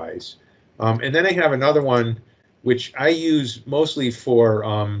otherwise. And then I have another one which I use mostly for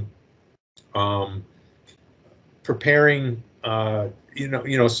preparing,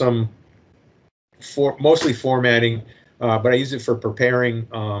 mostly formatting, but I use it for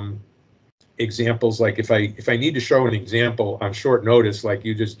preparing examples. Like if I need to show an example on short notice, like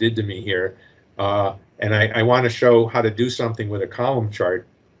you just did to me here, and I want to show how to do something with a column chart,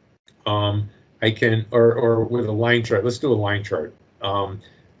 I can, or with a line chart. Let's do a line chart.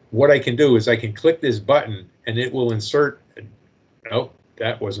 What I can do is I can click this button and it will insert. Oh,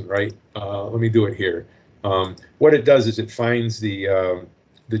 that wasn't right. Let me do it here. What it does is it finds the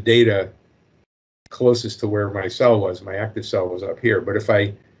data closest to where my cell was. My active cell was up here. But if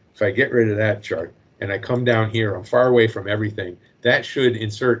I get rid of that chart and I come down here, I'm far away from everything. That should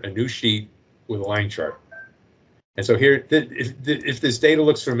insert a new sheet with a line chart. And so here, if this data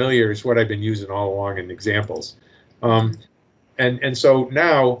looks familiar, it's what I've been using all along in examples. And so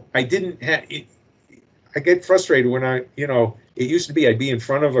now I didn't have. I get frustrated when it used to be I'd be in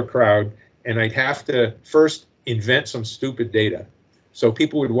front of a crowd and I'd have to first invent some stupid data. So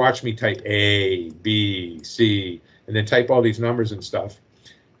people would watch me type A, B, C, and then type all these numbers and stuff.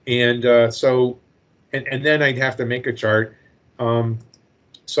 And and then I'd have to make a chart.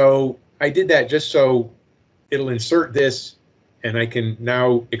 So I did that just so it'll insert this, and I can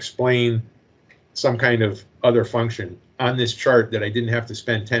now explain some kind of other function on this chart that I didn't have to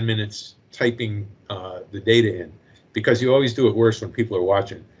spend 10 minutes typing the data in, because you always do it worse when people are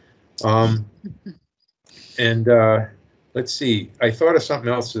watching. Let's see, I thought of something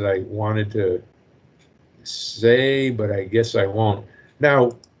else that I wanted to say, but I guess I won't.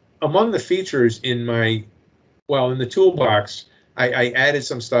 Now, among the features in in the toolbox, I added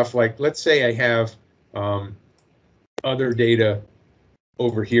some stuff like, let's say I have other data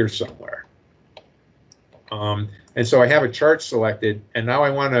over here somewhere. And so I have a chart selected, and now I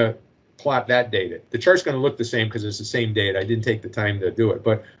want to plot that data. The chart's going to look the same because it's the same data. I didn't take the time to do it.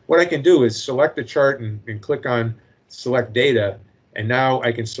 But what I can do is select the chart and click on select data, and now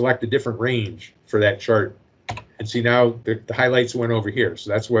I can select a different range for that chart. And see, now the highlights went over here. So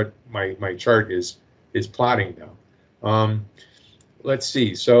that's what my chart is plotting now. Let's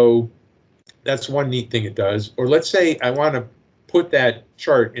see. So that's one neat thing it does. Or let's say I want to put that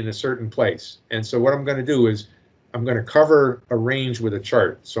chart in a certain place. And so what I'm going to do is I'm going to cover a range with a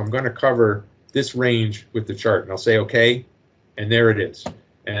chart. So I'm going to cover this range with the chart, and I'll say OK, and there it is.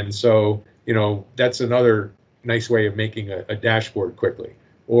 And so, that's another nice way of making a dashboard quickly.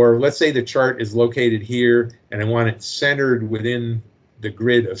 Or let's say the chart is located here and I want it centered within the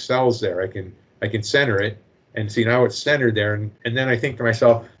grid of cells there. I can center it, and see, now it's centered there, and then I think to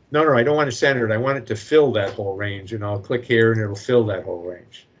myself, no, I don't want it centered. I want it to fill that whole range, and I'll click here and it'll fill that whole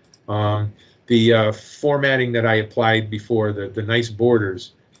range. The formatting that I applied before, the nice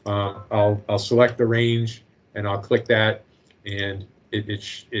borders, I'll select the range and I'll click that, and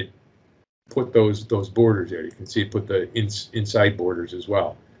it put those borders there. You can see it put the inside borders as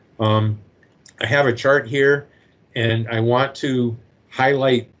well. I have a chart here, and I want to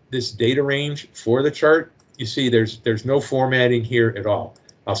highlight this data range for the chart. You see, there's no formatting here at all.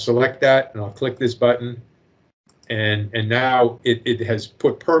 I'll select that and I'll click this button, and now it has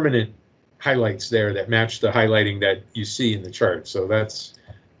put permanent highlights there that match the highlighting that you see in the chart. So that's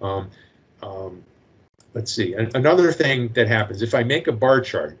let's see, another thing that happens if I make a bar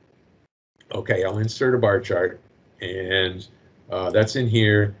chart. Okay, I'll insert a bar chart, and That's in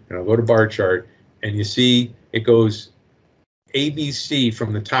here, and I'll go to bar chart, and you see it goes ABC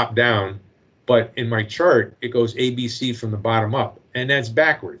from the top down, but in my chart, it goes ABC from the bottom up, and that's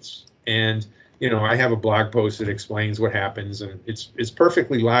backwards. And, you know, I have a blog post that explains what happens, and it's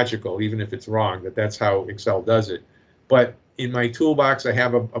perfectly logical, even if it's wrong, that's how Excel does it. But in my toolbox, I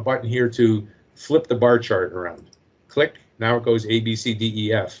have a button here to flip the bar chart around. Click, now it goes A, B, C, D,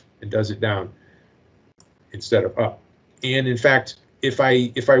 E, F, and does it down instead of up. And in fact, if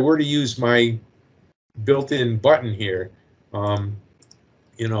I were to use my built-in button here,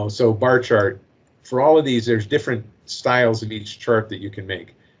 you know, so bar chart, for all of these, there's different styles of each chart that you can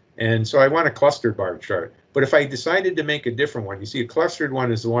make. And so I want a clustered bar chart. But if I decided to make a different one, you see a clustered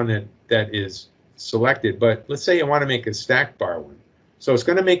one is the one that is selected. But let's say I want to make a stacked bar one. So it's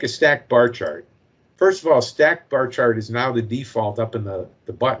going to make a stacked bar chart. First of all, stacked bar chart is now the default up in the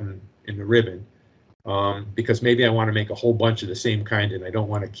button in the ribbon, because maybe I want to make a whole bunch of the same kind and I don't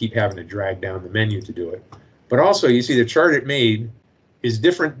want to keep having to drag down the menu to do it. But also, you see the chart it made is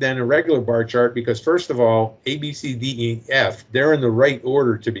different than a regular bar chart because, first of all, A, B, C, D, E, F, they're in the right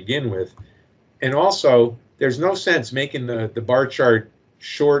order to begin with. And also, there's no sense making the bar chart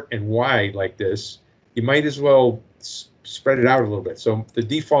short and wide like this. You might as well spread it out a little bit. So the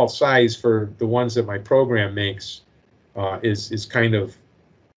default size for the ones that my program makes is kind of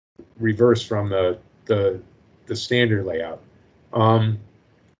reversed from the standard layout. And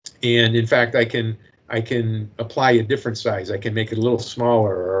in fact, I can apply a different size. I can make it a little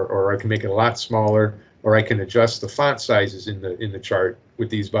smaller, or I can make it a lot smaller, or I can adjust the font sizes in the chart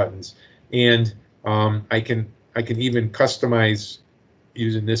with these buttons. And I can even customize,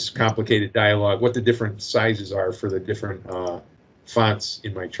 using this complicated dialog, what the different sizes are for the different fonts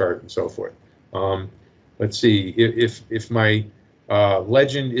in my chart and so forth. Let's see, if my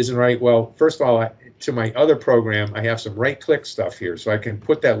legend isn't right, well, first of all, to my other program, I have some right-click stuff here, so I can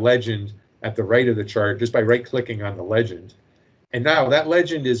put that legend at the right of the chart just by right-clicking on the legend. And now that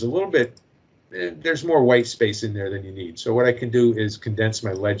legend is a little bit, there's more white space in there than you need. So what I can do is condense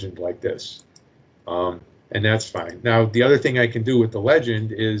my legend like this. And that's fine. Now, the other thing I can do with the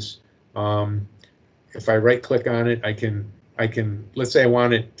legend is, if I right-click on it, I can, let's say I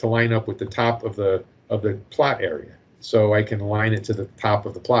want it to line up with the top of the plot area. So I can align it to the top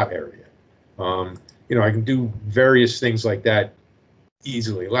of the plot area. You know, I can do various things like that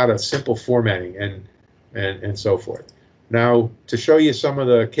easily. A lot of simple formatting and so forth. Now, to show you some of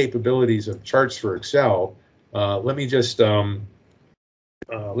the capabilities of charts for Excel, let me just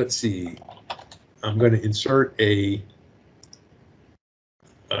let's see. I'm going to insert a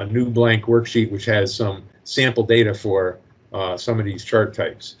new blank worksheet which has some sample data for some of these chart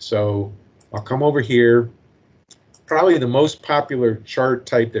types. So I'll come over here. Probably the most popular chart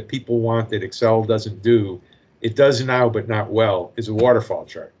type that people want that Excel doesn't do, it does now but not well, is a waterfall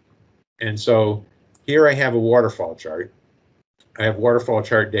chart. And so here I have a waterfall chart. I have waterfall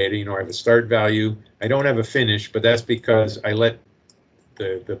chart data. You know, I have a start value. I don't have a finish, but that's because I let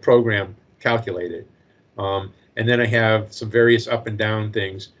the program calculate it. And then I have some various up and down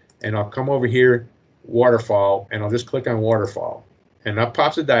things. And I'll come over here, waterfall, and I'll just click on waterfall. And up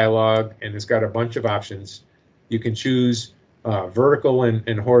pops a dialog, and it's got a bunch of options. You can choose vertical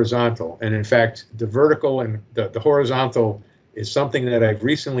and horizontal. And in fact, the vertical and the horizontal is something that I've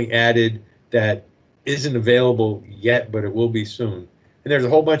recently added that isn't available yet, but it will be soon. And there's a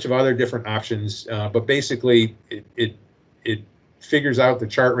whole bunch of other different options, but basically it figures out the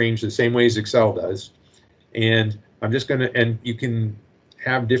chart range the same way as Excel does. And I'm just gonna, and you can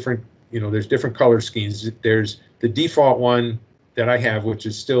have different, you know, there's different color schemes. There's the default one that I have, which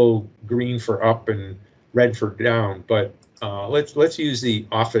is still green for up and red for down, but let's use the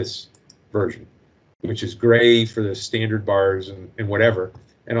Office version, which is gray for the standard bars and whatever.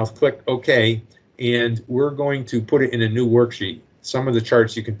 And I'll click OK, and we're going to put it in a new worksheet. Some of the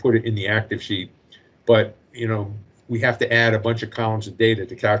charts you can put it in the active sheet, but you know, we have to add a bunch of columns of data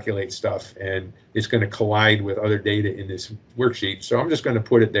to calculate stuff, and it's going to collide with other data in this worksheet. So I'm just going to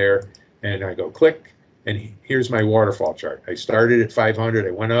put it there, and I go click, and here's my waterfall chart. I started at 500,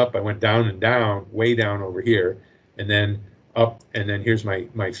 I went up, I went down and down, way down over here, and then up, and then here's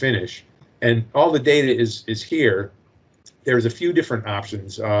my finish. And all the data is here. There's a few different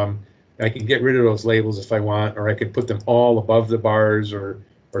options. I can get rid of those labels if I want, or I can put them all above the bars or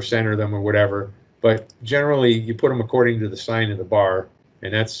center them or whatever. But generally, you put them according to the sign of the bar,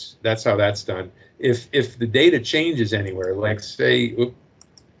 and that's how that's done. If the data changes anywhere, like say,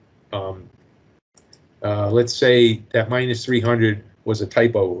 let's say that minus 300 was a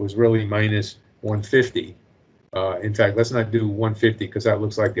typo, it was really minus 150. In fact, let's not do 150 because that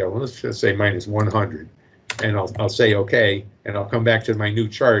looks like the other one. Let's just say minus 100. and I'll say okay, and I'll come back to my new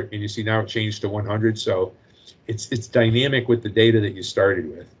chart, and you see now it changed to 100. So it's dynamic with the data that you started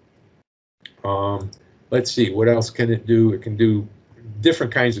with. Let's see, what else can it do? It can do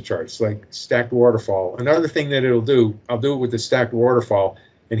different kinds of charts, like stacked waterfall. Another thing that it'll do, I'll do it with the stacked waterfall,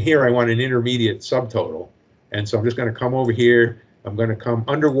 and here I want an intermediate subtotal. And so I'm just going to come over here. I'm going to come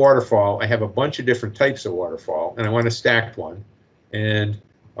under waterfall. I have a bunch of different types of waterfall, and I want a stacked one. And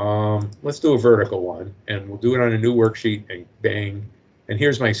let's do a vertical one, and we'll do it on a new worksheet, and bang. And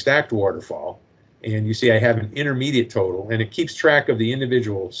here's my stacked waterfall. And you see I have an intermediate total, and it keeps track of the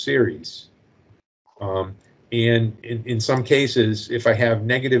individual series. And in some cases, if I have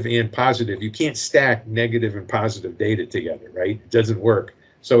negative and positive, you can't stack negative and positive data together, right? It doesn't work.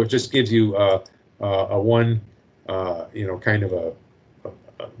 So it just gives you a one, you know, kind of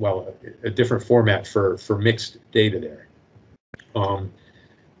a different format for mixed data there.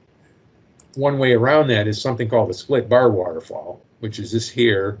 One way around that is something called a split bar waterfall, which is this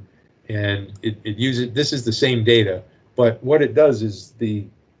here, and it uses, this is the same data, but what it does is the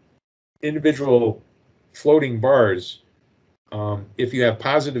individual floating bars, if you have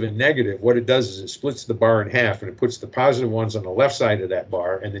positive and negative, what it does is it splits the bar in half, and it puts the positive ones on the left side of that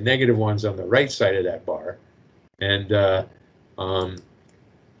bar and the negative ones on the right side of that bar, and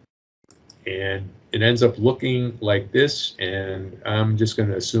it ends up looking like this. And I'm just going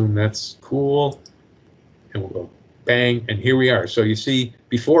to assume that's cool, and we'll go bang, and here we are. So you see,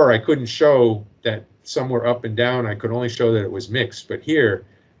 before I couldn't show that some were up and down, I could only show that it was mixed, but here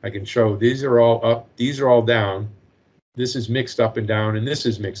I can show these are all up, these are all down, this is mixed up and down, and this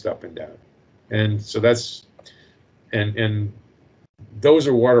is mixed up and down. And so that's, and those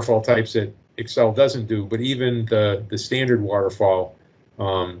are waterfall types that Excel doesn't do, but even the standard waterfall,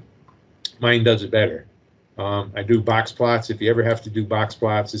 mine does it better. I do box plots. If you ever have to do box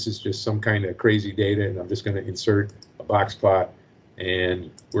plots, this is just some kind of crazy data, and I'm just going to insert a box plot,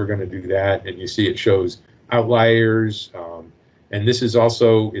 and we're going to do that. And you see it shows outliers, and this is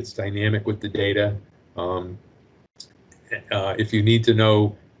also, it's dynamic with the data. If you need to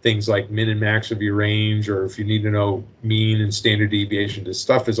know things like min and max of your range, or if you need to know mean and standard deviation, this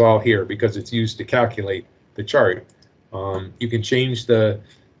stuff is all here because it's used to calculate the chart. You can change the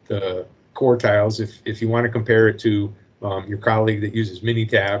quartiles if you want to compare it to your colleague that uses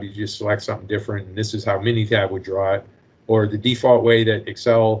Minitab. You just select something different, and this is how Minitab would draw it. Or the default way that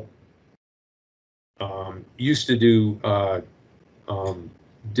Excel used to do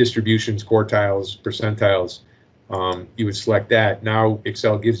distributions, quartiles, percentiles, you would select that. Now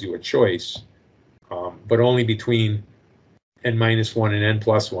Excel gives you a choice, but only between n-1 and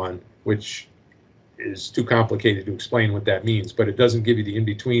n+1, which is too complicated to explain what that means, but it doesn't give you the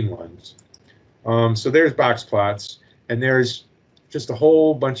in-between ones. So there's box plots, and there's just a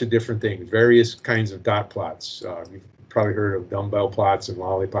whole bunch of different things, various kinds of dot plots. You've probably heard of dumbbell plots and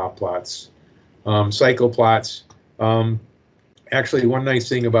lollipop plots, cycle plots. Actually, one nice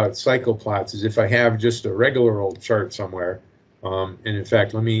thing about cycle plots is if I have just a regular old chart somewhere, and in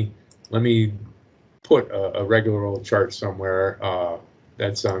fact, let me put a regular old chart somewhere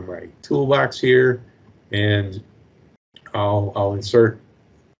that's on my toolbox here, and I'll insert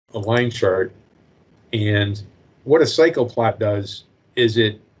a line chart. And what a cycle plot does is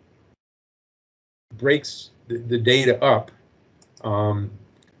it breaks the data up,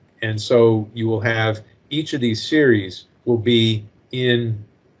 and so you will have each of these series will be in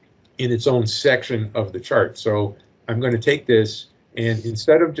its own section of the chart. So I'm going to take this, and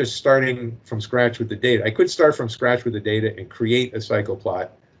instead of just starting from scratch with the data, I could start from scratch with the data and create a cycle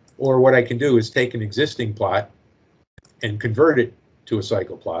plot, or what I can do is take an existing plot and convert it to a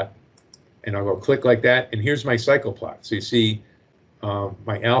cycle plot, and I'll go click like that, and here's my cycle plot. So you see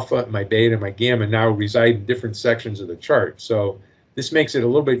my alpha, my beta, my gamma now reside in different sections of the chart. So this makes it a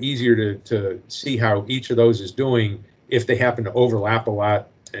little bit easier to see how each of those is doing if they happen to overlap a lot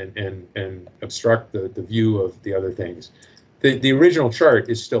and obstruct the view of the other things. The original chart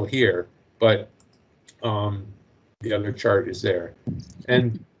is still here, but the other chart is there.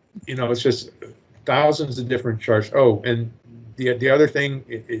 And, you know, it's just thousands of different charts. Oh, and the other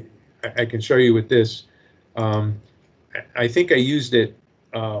thing I can show you with this, I think I used it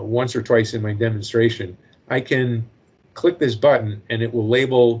once or twice in my demonstration. I can click this button and it will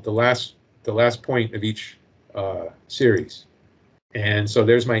label the last point of each series. And so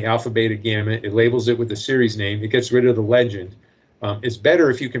there's my alpha, beta, gamma. It labels it with the series name. It gets rid of the legend. It's better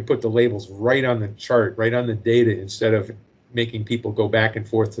if you can put the labels right on the chart, right on the data, instead of making people go back and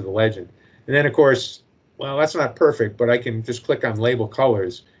forth to the legend. And then, of course, well, that's not perfect, but I can just click on label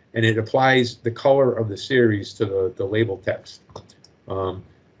colors, and it applies the color of the series to the label text.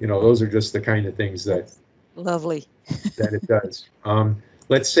 You know, those are just the kind of things that Lovely. that it does.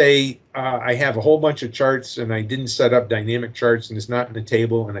 Let's say I have a whole bunch of charts and I didn't set up dynamic charts and it's not in the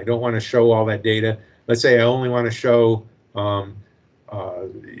table and I don't want to show all that data. Let's say I only want to show,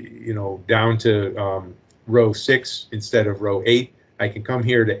 you know, down to row 6 instead of row 8. I can come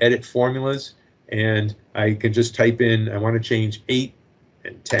here to edit formulas and I can just type in, I want to change 8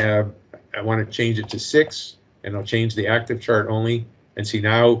 and tab. I want to change it to 6 and I'll change the active chart only. And see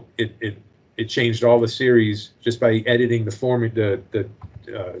now it changed all the series just by editing the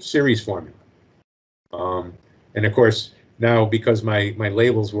series formula. And of course, now because my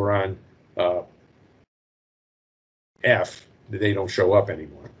labels were on F, they don't show up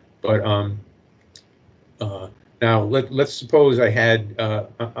anymore. But now let's suppose I had,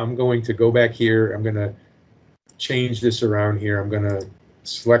 I'm going to go back here. I'm going to change this around here. I'm going to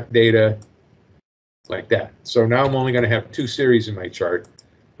select data like that. So now I'm only going to have 2 series in my chart.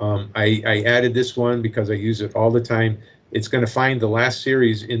 I added this one because I use it all the time. It's going to find the last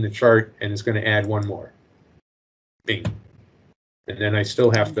series in the chart and it's going to add one more. Bing. And then I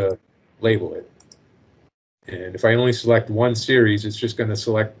still have to label it. And if I only select one series, it's just going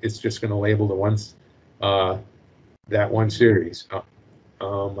to label the ones, that one series.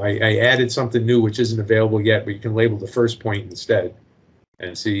 I added something new which isn't available yet, but you can label the first point instead.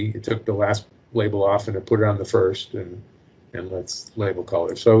 And see, it took the last label off and it put it on the first, and let's label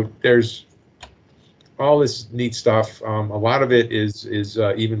color. So there's all this neat stuff. A lot of it is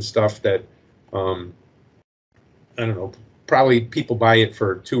even stuff that I don't know. Probably people buy it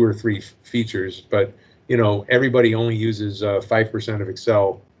for 2 or 3 features, but you know everybody only uses 5% of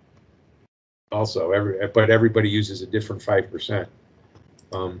Excel. Also, but everybody uses a different 5%.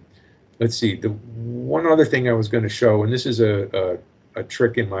 Let's see. The one other thing I was going to show, and this is a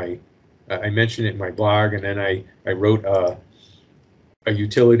trick in my. I mentioned it in my blog, and then I wrote a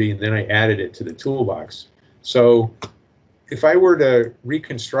utility, and then I added it to the toolbox. So if I were to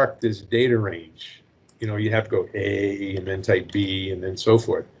reconstruct this data range, you know, you'd have to go A and then type B and then so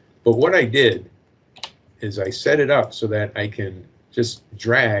forth. But what I did is I set it up so that I can just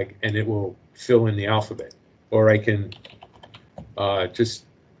drag and it will fill in the alphabet, or I can just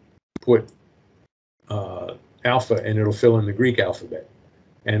put alpha and it'll fill in the Greek alphabet.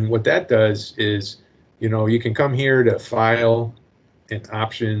 And what that does is, you know, you can come here to File and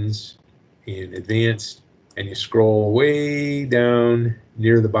Options in Advanced, and you scroll way down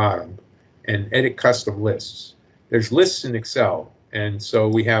near the bottom and edit custom lists. There's lists in Excel, and so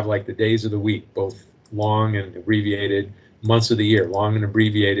we have like the days of the week, both long and abbreviated, months of the year, long and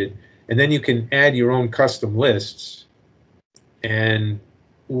abbreviated, and then you can add your own custom lists. And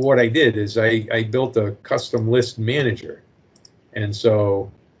what I did is I built a custom list manager. And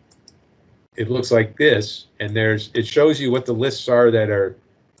so it looks like this, and it shows you what the lists are that are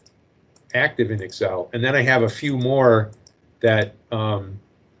active in Excel. And then I have a few more that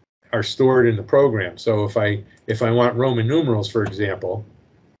are stored in the program. So if I want Roman numerals, for example,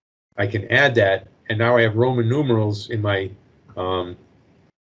 I can add that, and now I have Roman numerals in my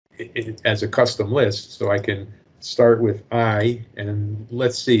as a custom list. So I can start with I, and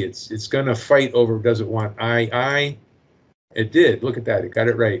let's see, it's going to fight over, does it want I? It did. Look at that. It got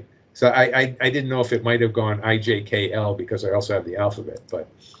it right. So I didn't know if it might have gone IJKL because I also have the alphabet. But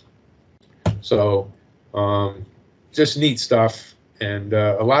so just neat stuff. And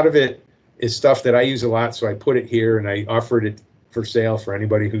a lot of it is stuff that I use a lot. So I put it here and I offered it for sale for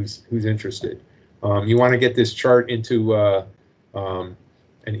anybody who's interested. You want to get this chart into an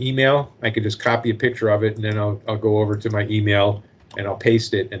email, I could just copy a picture of it and then I'll go over to my email and I'll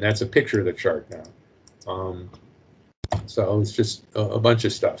paste it. And that's a picture of the chart now. So it's just a bunch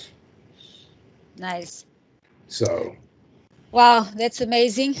of stuff. Nice. So. Wow, that's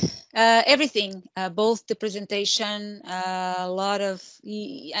amazing. Everything, both the presentation, a lot of,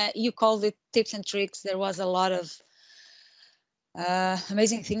 you called it tips and tricks. There was a lot of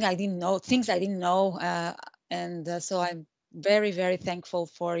amazing things I didn't know. And so I'm very, very thankful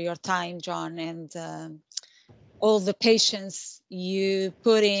for your time, Jon, and all the patience you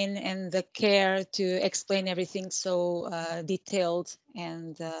put in and the care to explain everything so detailed.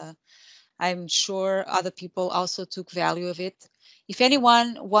 And I'm sure other people also took value of it. If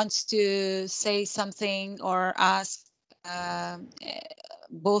anyone wants to say something or ask,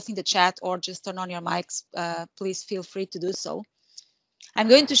 both in the chat or just turn on your mics, please feel free to do so. I'm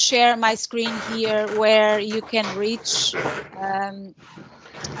going to share my screen here where you can reach Jon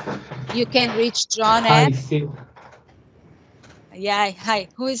at. Yeah, hi.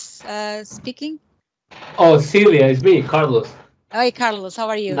 Who is speaking? Oh, Celia, it's me, Carlos. Hi, Carlos. How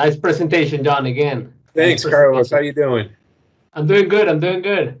are you? Nice presentation, Jon, again. Thanks, Carlos. How you doing? I'm doing good. I'm doing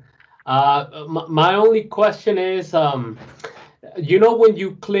good. My only question is, you know, when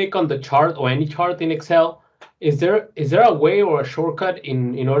you click on the chart or any chart in Excel, is there a way or a shortcut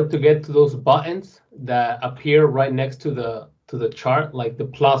in order to get to those buttons that appear right next to the chart, like the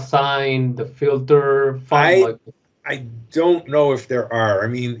plus sign, the filter, font? I don't know if there are. I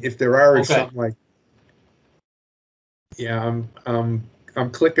mean, if there are, it's something like, yeah, I'm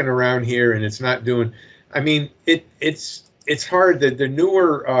clicking around here and it's not doing. I mean, it's hard. The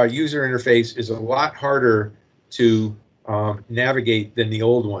newer user interface is a lot harder to navigate than the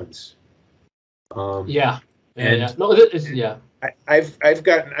old ones. Yeah. And no, it's, yeah. I've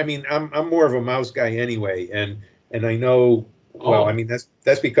gotten. I mean, I'm more of a mouse guy anyway, and I know. Well, I mean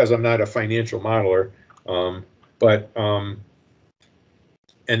that's because I'm not a financial modeler,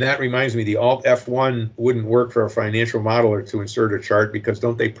 and that reminds me, the Alt F1 wouldn't work for a financial modeler to insert a chart, because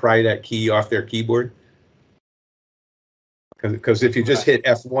don't they pry that key off their keyboard? Because if you just hit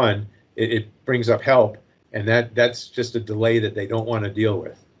F1, it brings up help, and that's just a delay that they don't want to deal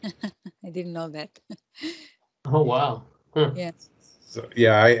with. I didn't know that. Oh, wow. Huh. Yeah. So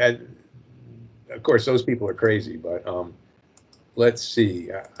yeah, I of course those people are crazy, but let's see.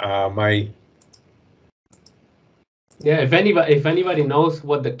 Yeah, if anybody knows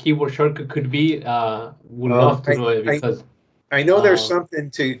what the keyboard shortcut could be, would love to know it, because I know there's something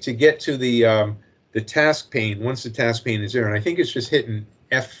to get to the task pane. Once the task pane is there, and I think it's just hitting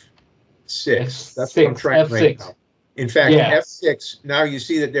F6. That's what I'm trying right now. In fact, F6. Now you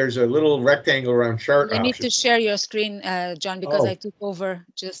see that there's a little rectangle around chart. You need to share your screen, John, because I took over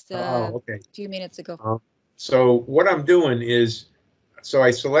just a few minutes ago. So what I'm doing is, so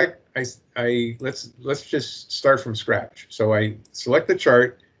I select. Let's just start from scratch. So I select the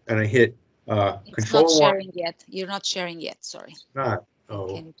chart and I hit Control 1. It's not sharing yet. You're not sharing yet. Sorry. It's not. Oh.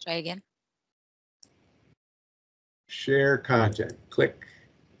 Can you try again? Share content. Click.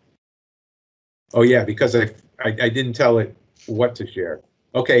 Oh yeah, because I didn't tell it what to share.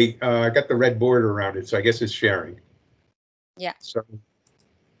 Okay, I got the red border around it, so I guess it's sharing. Yeah.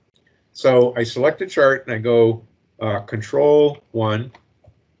 So I select the chart and I go Control 1.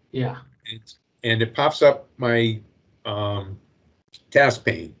 Yeah. And it pops up my task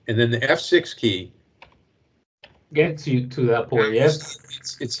pane, and then the F6 key gets you to that point. Yes.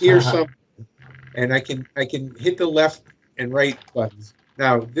 It's here somewhere, and I can hit the left and right buttons.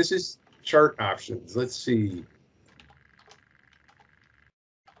 Now this is chart options. Let's see.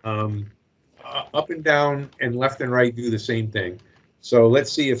 Up and down and left and right do the same thing. So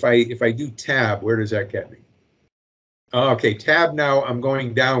let's see if I do tab, where does that get me? Okay, tab, now I'm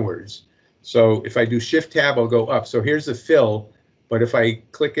going downwards. So if I do shift tab, I'll go up. So here's the fill, but if I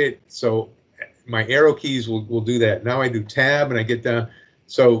click it, so my arrow keys will do that. Now I do tab and I get down.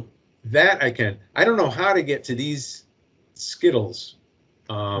 So that I don't know how to get to these skittles.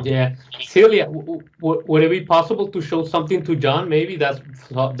 Yeah, Celia, would it be possible to show something to John? Maybe that's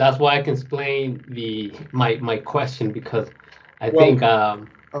why I can explain my question, because I think.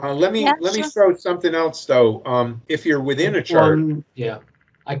 Let me show something else though. If you're within a chart,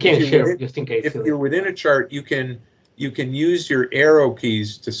 I can't share just in case. If you're within a chart, you can use your arrow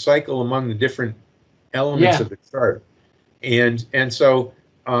keys to cycle among the different elements of the chart, and so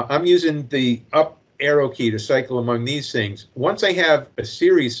I'm using the up arrow key to cycle among these things. Once I have a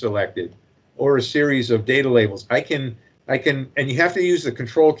series selected or a series of data labels, I can, and you have to use the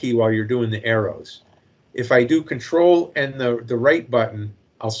control key while you're doing the arrows. If I do control and the right button,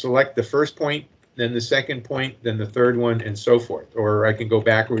 I'll select the first point, then the second point, then the third one, and so forth. Or I can go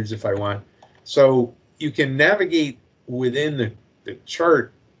backwards if I want. So you can navigate within the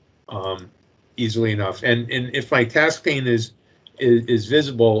chart easily enough. And if my task pane is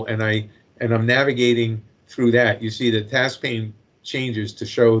visible and I'm navigating through that, you see the task pane changes to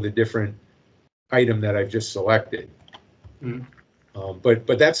show the different item that I've just selected.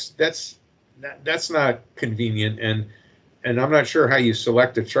 But that's not convenient, and I'm not sure how you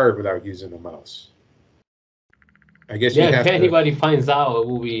select a chart without using a mouse. I guess you have if anybody finds out, it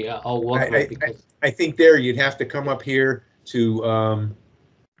will be all welcome. I think there you'd have to come up here to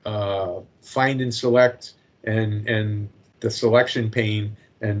find and select and the selection pane,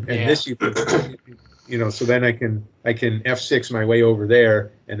 and this you know, so then I can F6 my way over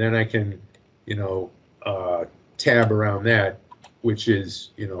there, and then I can tab around that, which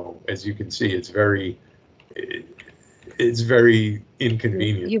is, as you can see, it's very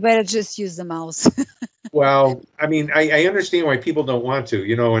inconvenient. You better just use the mouse. Well, I mean, I understand why people don't want to,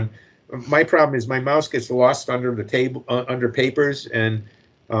 and my problem is my mouse gets lost under the table, under papers, and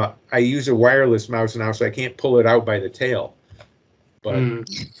I use a wireless mouse now, so I can't pull it out by the tail. But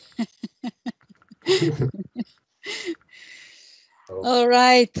So, All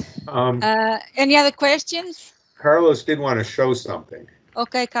right. um, Any other questions? Carlos did want to show something.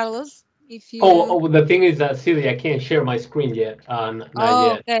 Okay, Carlos, if you. Oh, the thing is that Celia, I can't share my screen yet. Not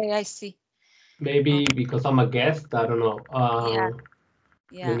yet. Okay, I see. Maybe because I'm a guest. I don't know. Yeah. Let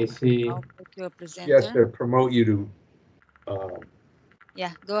Yeah. me see. I'll put you a She has presenter. to promote you to.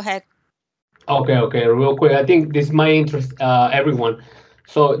 Yeah, go ahead. Okay, real quick. I think this might interest everyone.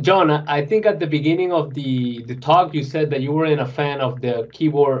 So, John, I think at the beginning of the talk, you said that you weren't a fan of the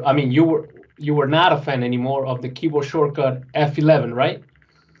keyboard. I mean, you were not a fan anymore of the keyboard shortcut F11, right?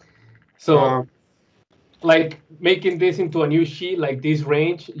 So, like making this into a new sheet, like this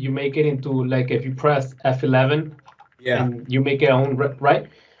range, you make it into like if you press F11, Yeah. and you make your own, right?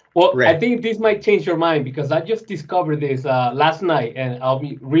 Well, Right. I think this might change your mind because I just discovered this last night, and I'll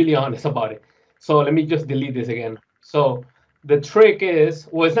be really honest about it. So let me just delete this again. So the trick is,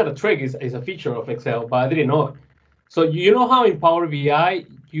 well, it's not a trick, it's a feature of Excel, but I didn't know it. So you know how in Power BI,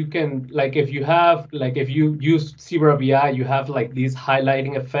 you can, like if you have, like if you use Zebra BI, you have like this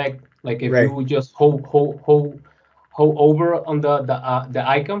highlighting effect. Like if Right. you just hold over on the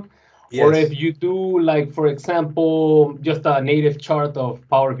icon, or Yes. if you do, like, for example, just a native chart of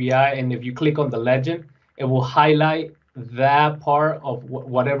Power BI, and if you click on the legend, it will highlight that part of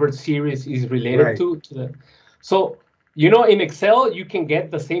whatever series is related Right. to the. So, you know, in Excel, you can get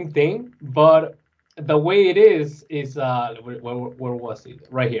the same thing, but the way it is where was it?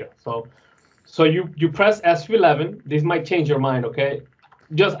 Right here. So you press F11. This might change your mind, okay?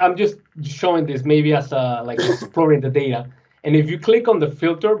 I'm just showing this maybe as a, like, exploring the data. And if you click on the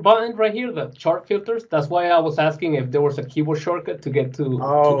filter button right here, the chart filters, that's why I was asking if there was a keyboard shortcut to get to.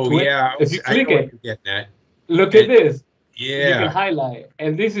 Oh, to it. yeah. If you click I know what it, you're getting at. look at this. Yeah. You can highlight,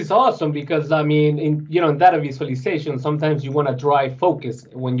 and this is awesome because, I mean, in data visualization, sometimes you want to drive focus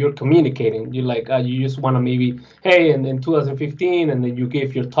when you're communicating. You like you just want to maybe, hey, and in 2015, and then you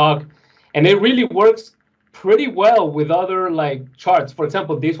give your talk, and it really works pretty well with other like charts. For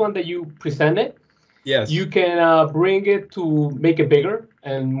example, this one that you presented, Yes. you can bring it to make it bigger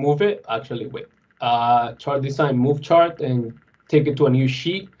and move it. Actually, wait, chart design, move chart, and take it to a new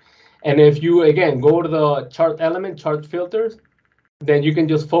sheet. And if you, again, go to the chart element, chart filters, then you can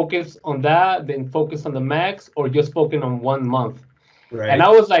just focus on that, then focus on the max, or just focus on 1 month. Right. And I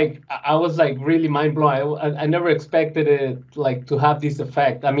was like really mind blown. I never expected it like to have this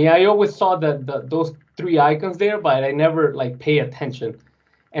effect. I mean, I always saw those three icons there, but I never like pay attention.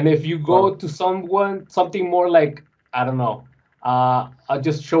 And if you go to something more like, I don't know, I'll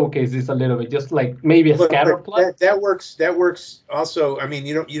just showcase this a little bit, just like maybe a scatter plot. That works. That works. Also, I mean,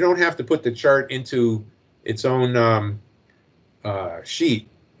 you don't have to put the chart into its own sheet.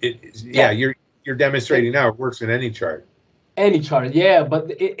 You're demonstrating now. It works in any chart. Any chart, yeah,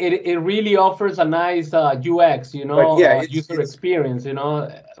 but it really offers a nice UX, user experience,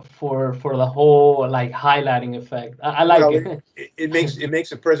 for the whole like highlighting effect. I like it. It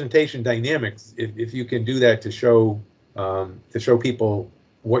makes a presentation dynamic if you can do that to show people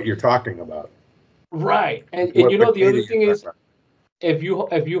what you're talking about. Right, and the other thing is, if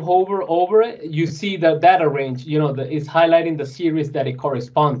you hover over it, you see the data range. It's highlighting the series that it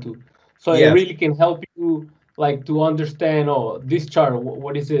corresponds to, so it really can help you like to understand. Oh, this chart,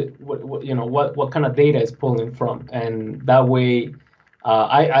 what is it? What kind of data is pulling from, and that way,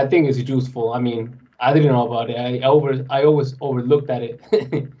 I think it's useful. I mean, I didn't know about it. I always overlooked at it.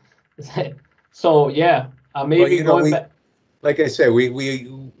 So yeah, maybe going back. Like I said, we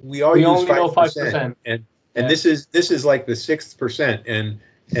all use only know 5%, and this is like the 6%,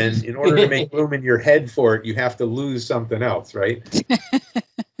 and in order to make room in your head for it, you have to lose something else, right?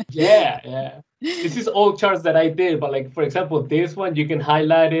 Yeah. This is all charts that I did, but like, for example, this one, you can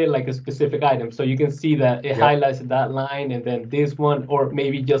highlight it like a specific item. So you can see that it highlights that line, and then this one, or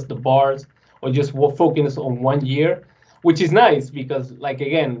maybe just the bars, or just focus on 1 year, which is nice because, like,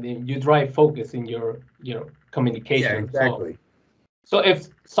 again, you drive focus in your communication. Yeah, exactly. So if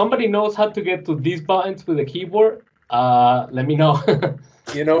somebody knows how to get to these buttons with a keyboard, let me know.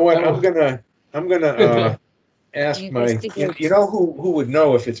 You know what? I'm gonna ask my. You know who would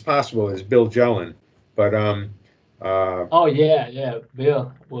know if it's possible is Bill Jellin, but oh yeah,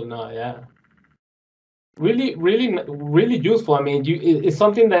 Bill will know. Yeah. Really useful. I mean, it's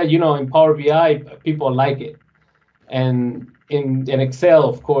something that in Power BI people like it, and in Excel,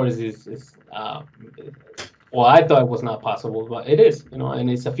 of course, is well, I thought it was not possible, but it is, and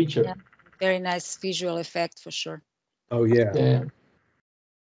it's a feature. Yeah, very nice visual effect for sure. Oh yeah. Yeah.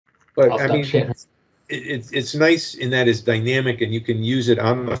 But I mean, it's nice in that it's dynamic, and you can use it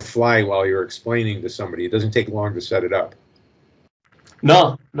on the fly while you're explaining to somebody. It doesn't take long to set it up.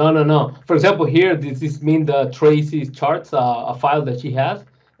 No. For example, here, this mean the Tracy's charts, a file that she has,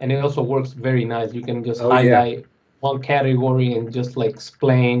 and it also works very nice. You can just Oh, yeah. highlight one category and just like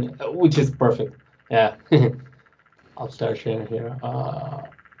explain, which is perfect. Yeah. I'll start sharing here.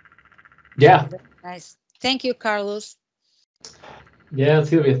 Yeah. Nice. Thank you, Carlos. Yeah,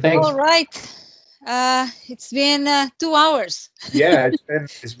 Sylvia, thanks. All right. It's been 2 hours. Yeah, it's been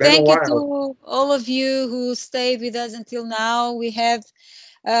Thank a you while. to all of you who stayed with us until now. We have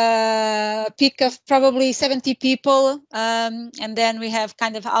a peak of probably 70 people, and then we have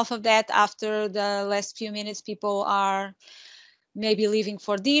kind of half of that after the last few minutes. People are maybe leaving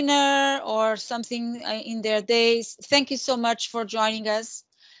for dinner or something in their days. Thank you so much for joining us.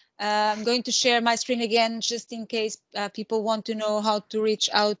 I'm going to share my screen again just in case people want to know how to reach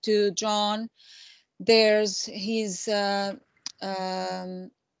out to Jon. There's his here.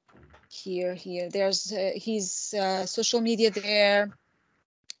 There's his social media there,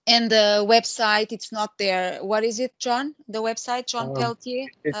 and the website. It's not there. What is it, Jon? The website, Jon Peltier.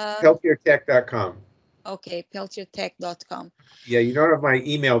 It's peltiertech.com. Okay, peltiertech.com. Yeah, you don't have my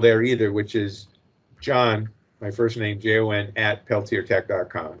email there either, which is Jon, my first name, Jon,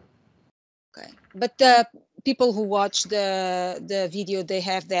 @peltiertech.com. Okay, but people who watch the video, they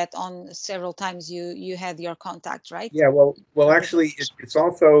have that on several times. You had your contact, right? Yeah, well, actually, it's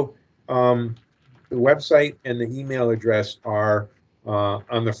also the website and the email address are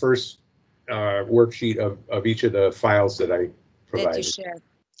on the first worksheet of each of the files that I provided. That you shared.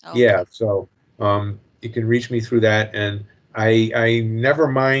 Okay. Yeah, so you can reach me through that, and I never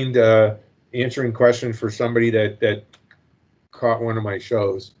mind answering questions for somebody that caught one of my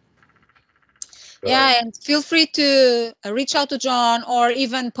shows. So. Yeah, and feel free to reach out to Jon or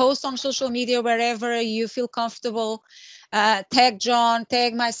even post on social media wherever you feel comfortable. Tag Jon,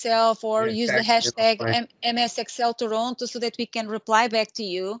 tag myself, or use the hashtag MS Excel Toronto so that we can reply back to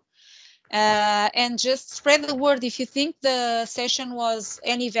you. And just spread the word. If you think the session was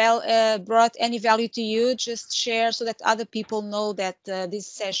brought any value to you, just share so that other people know that these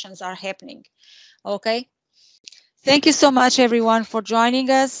sessions are happening. Okay. Thank you so much, everyone, for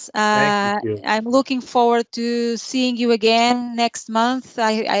joining us. Thank you. I'm looking forward to seeing you again next month.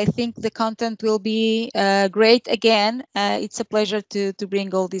 I think the content will be great again. It's a pleasure to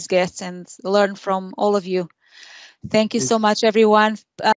bring all these guests and learn from all of you. Thank you so much, everyone.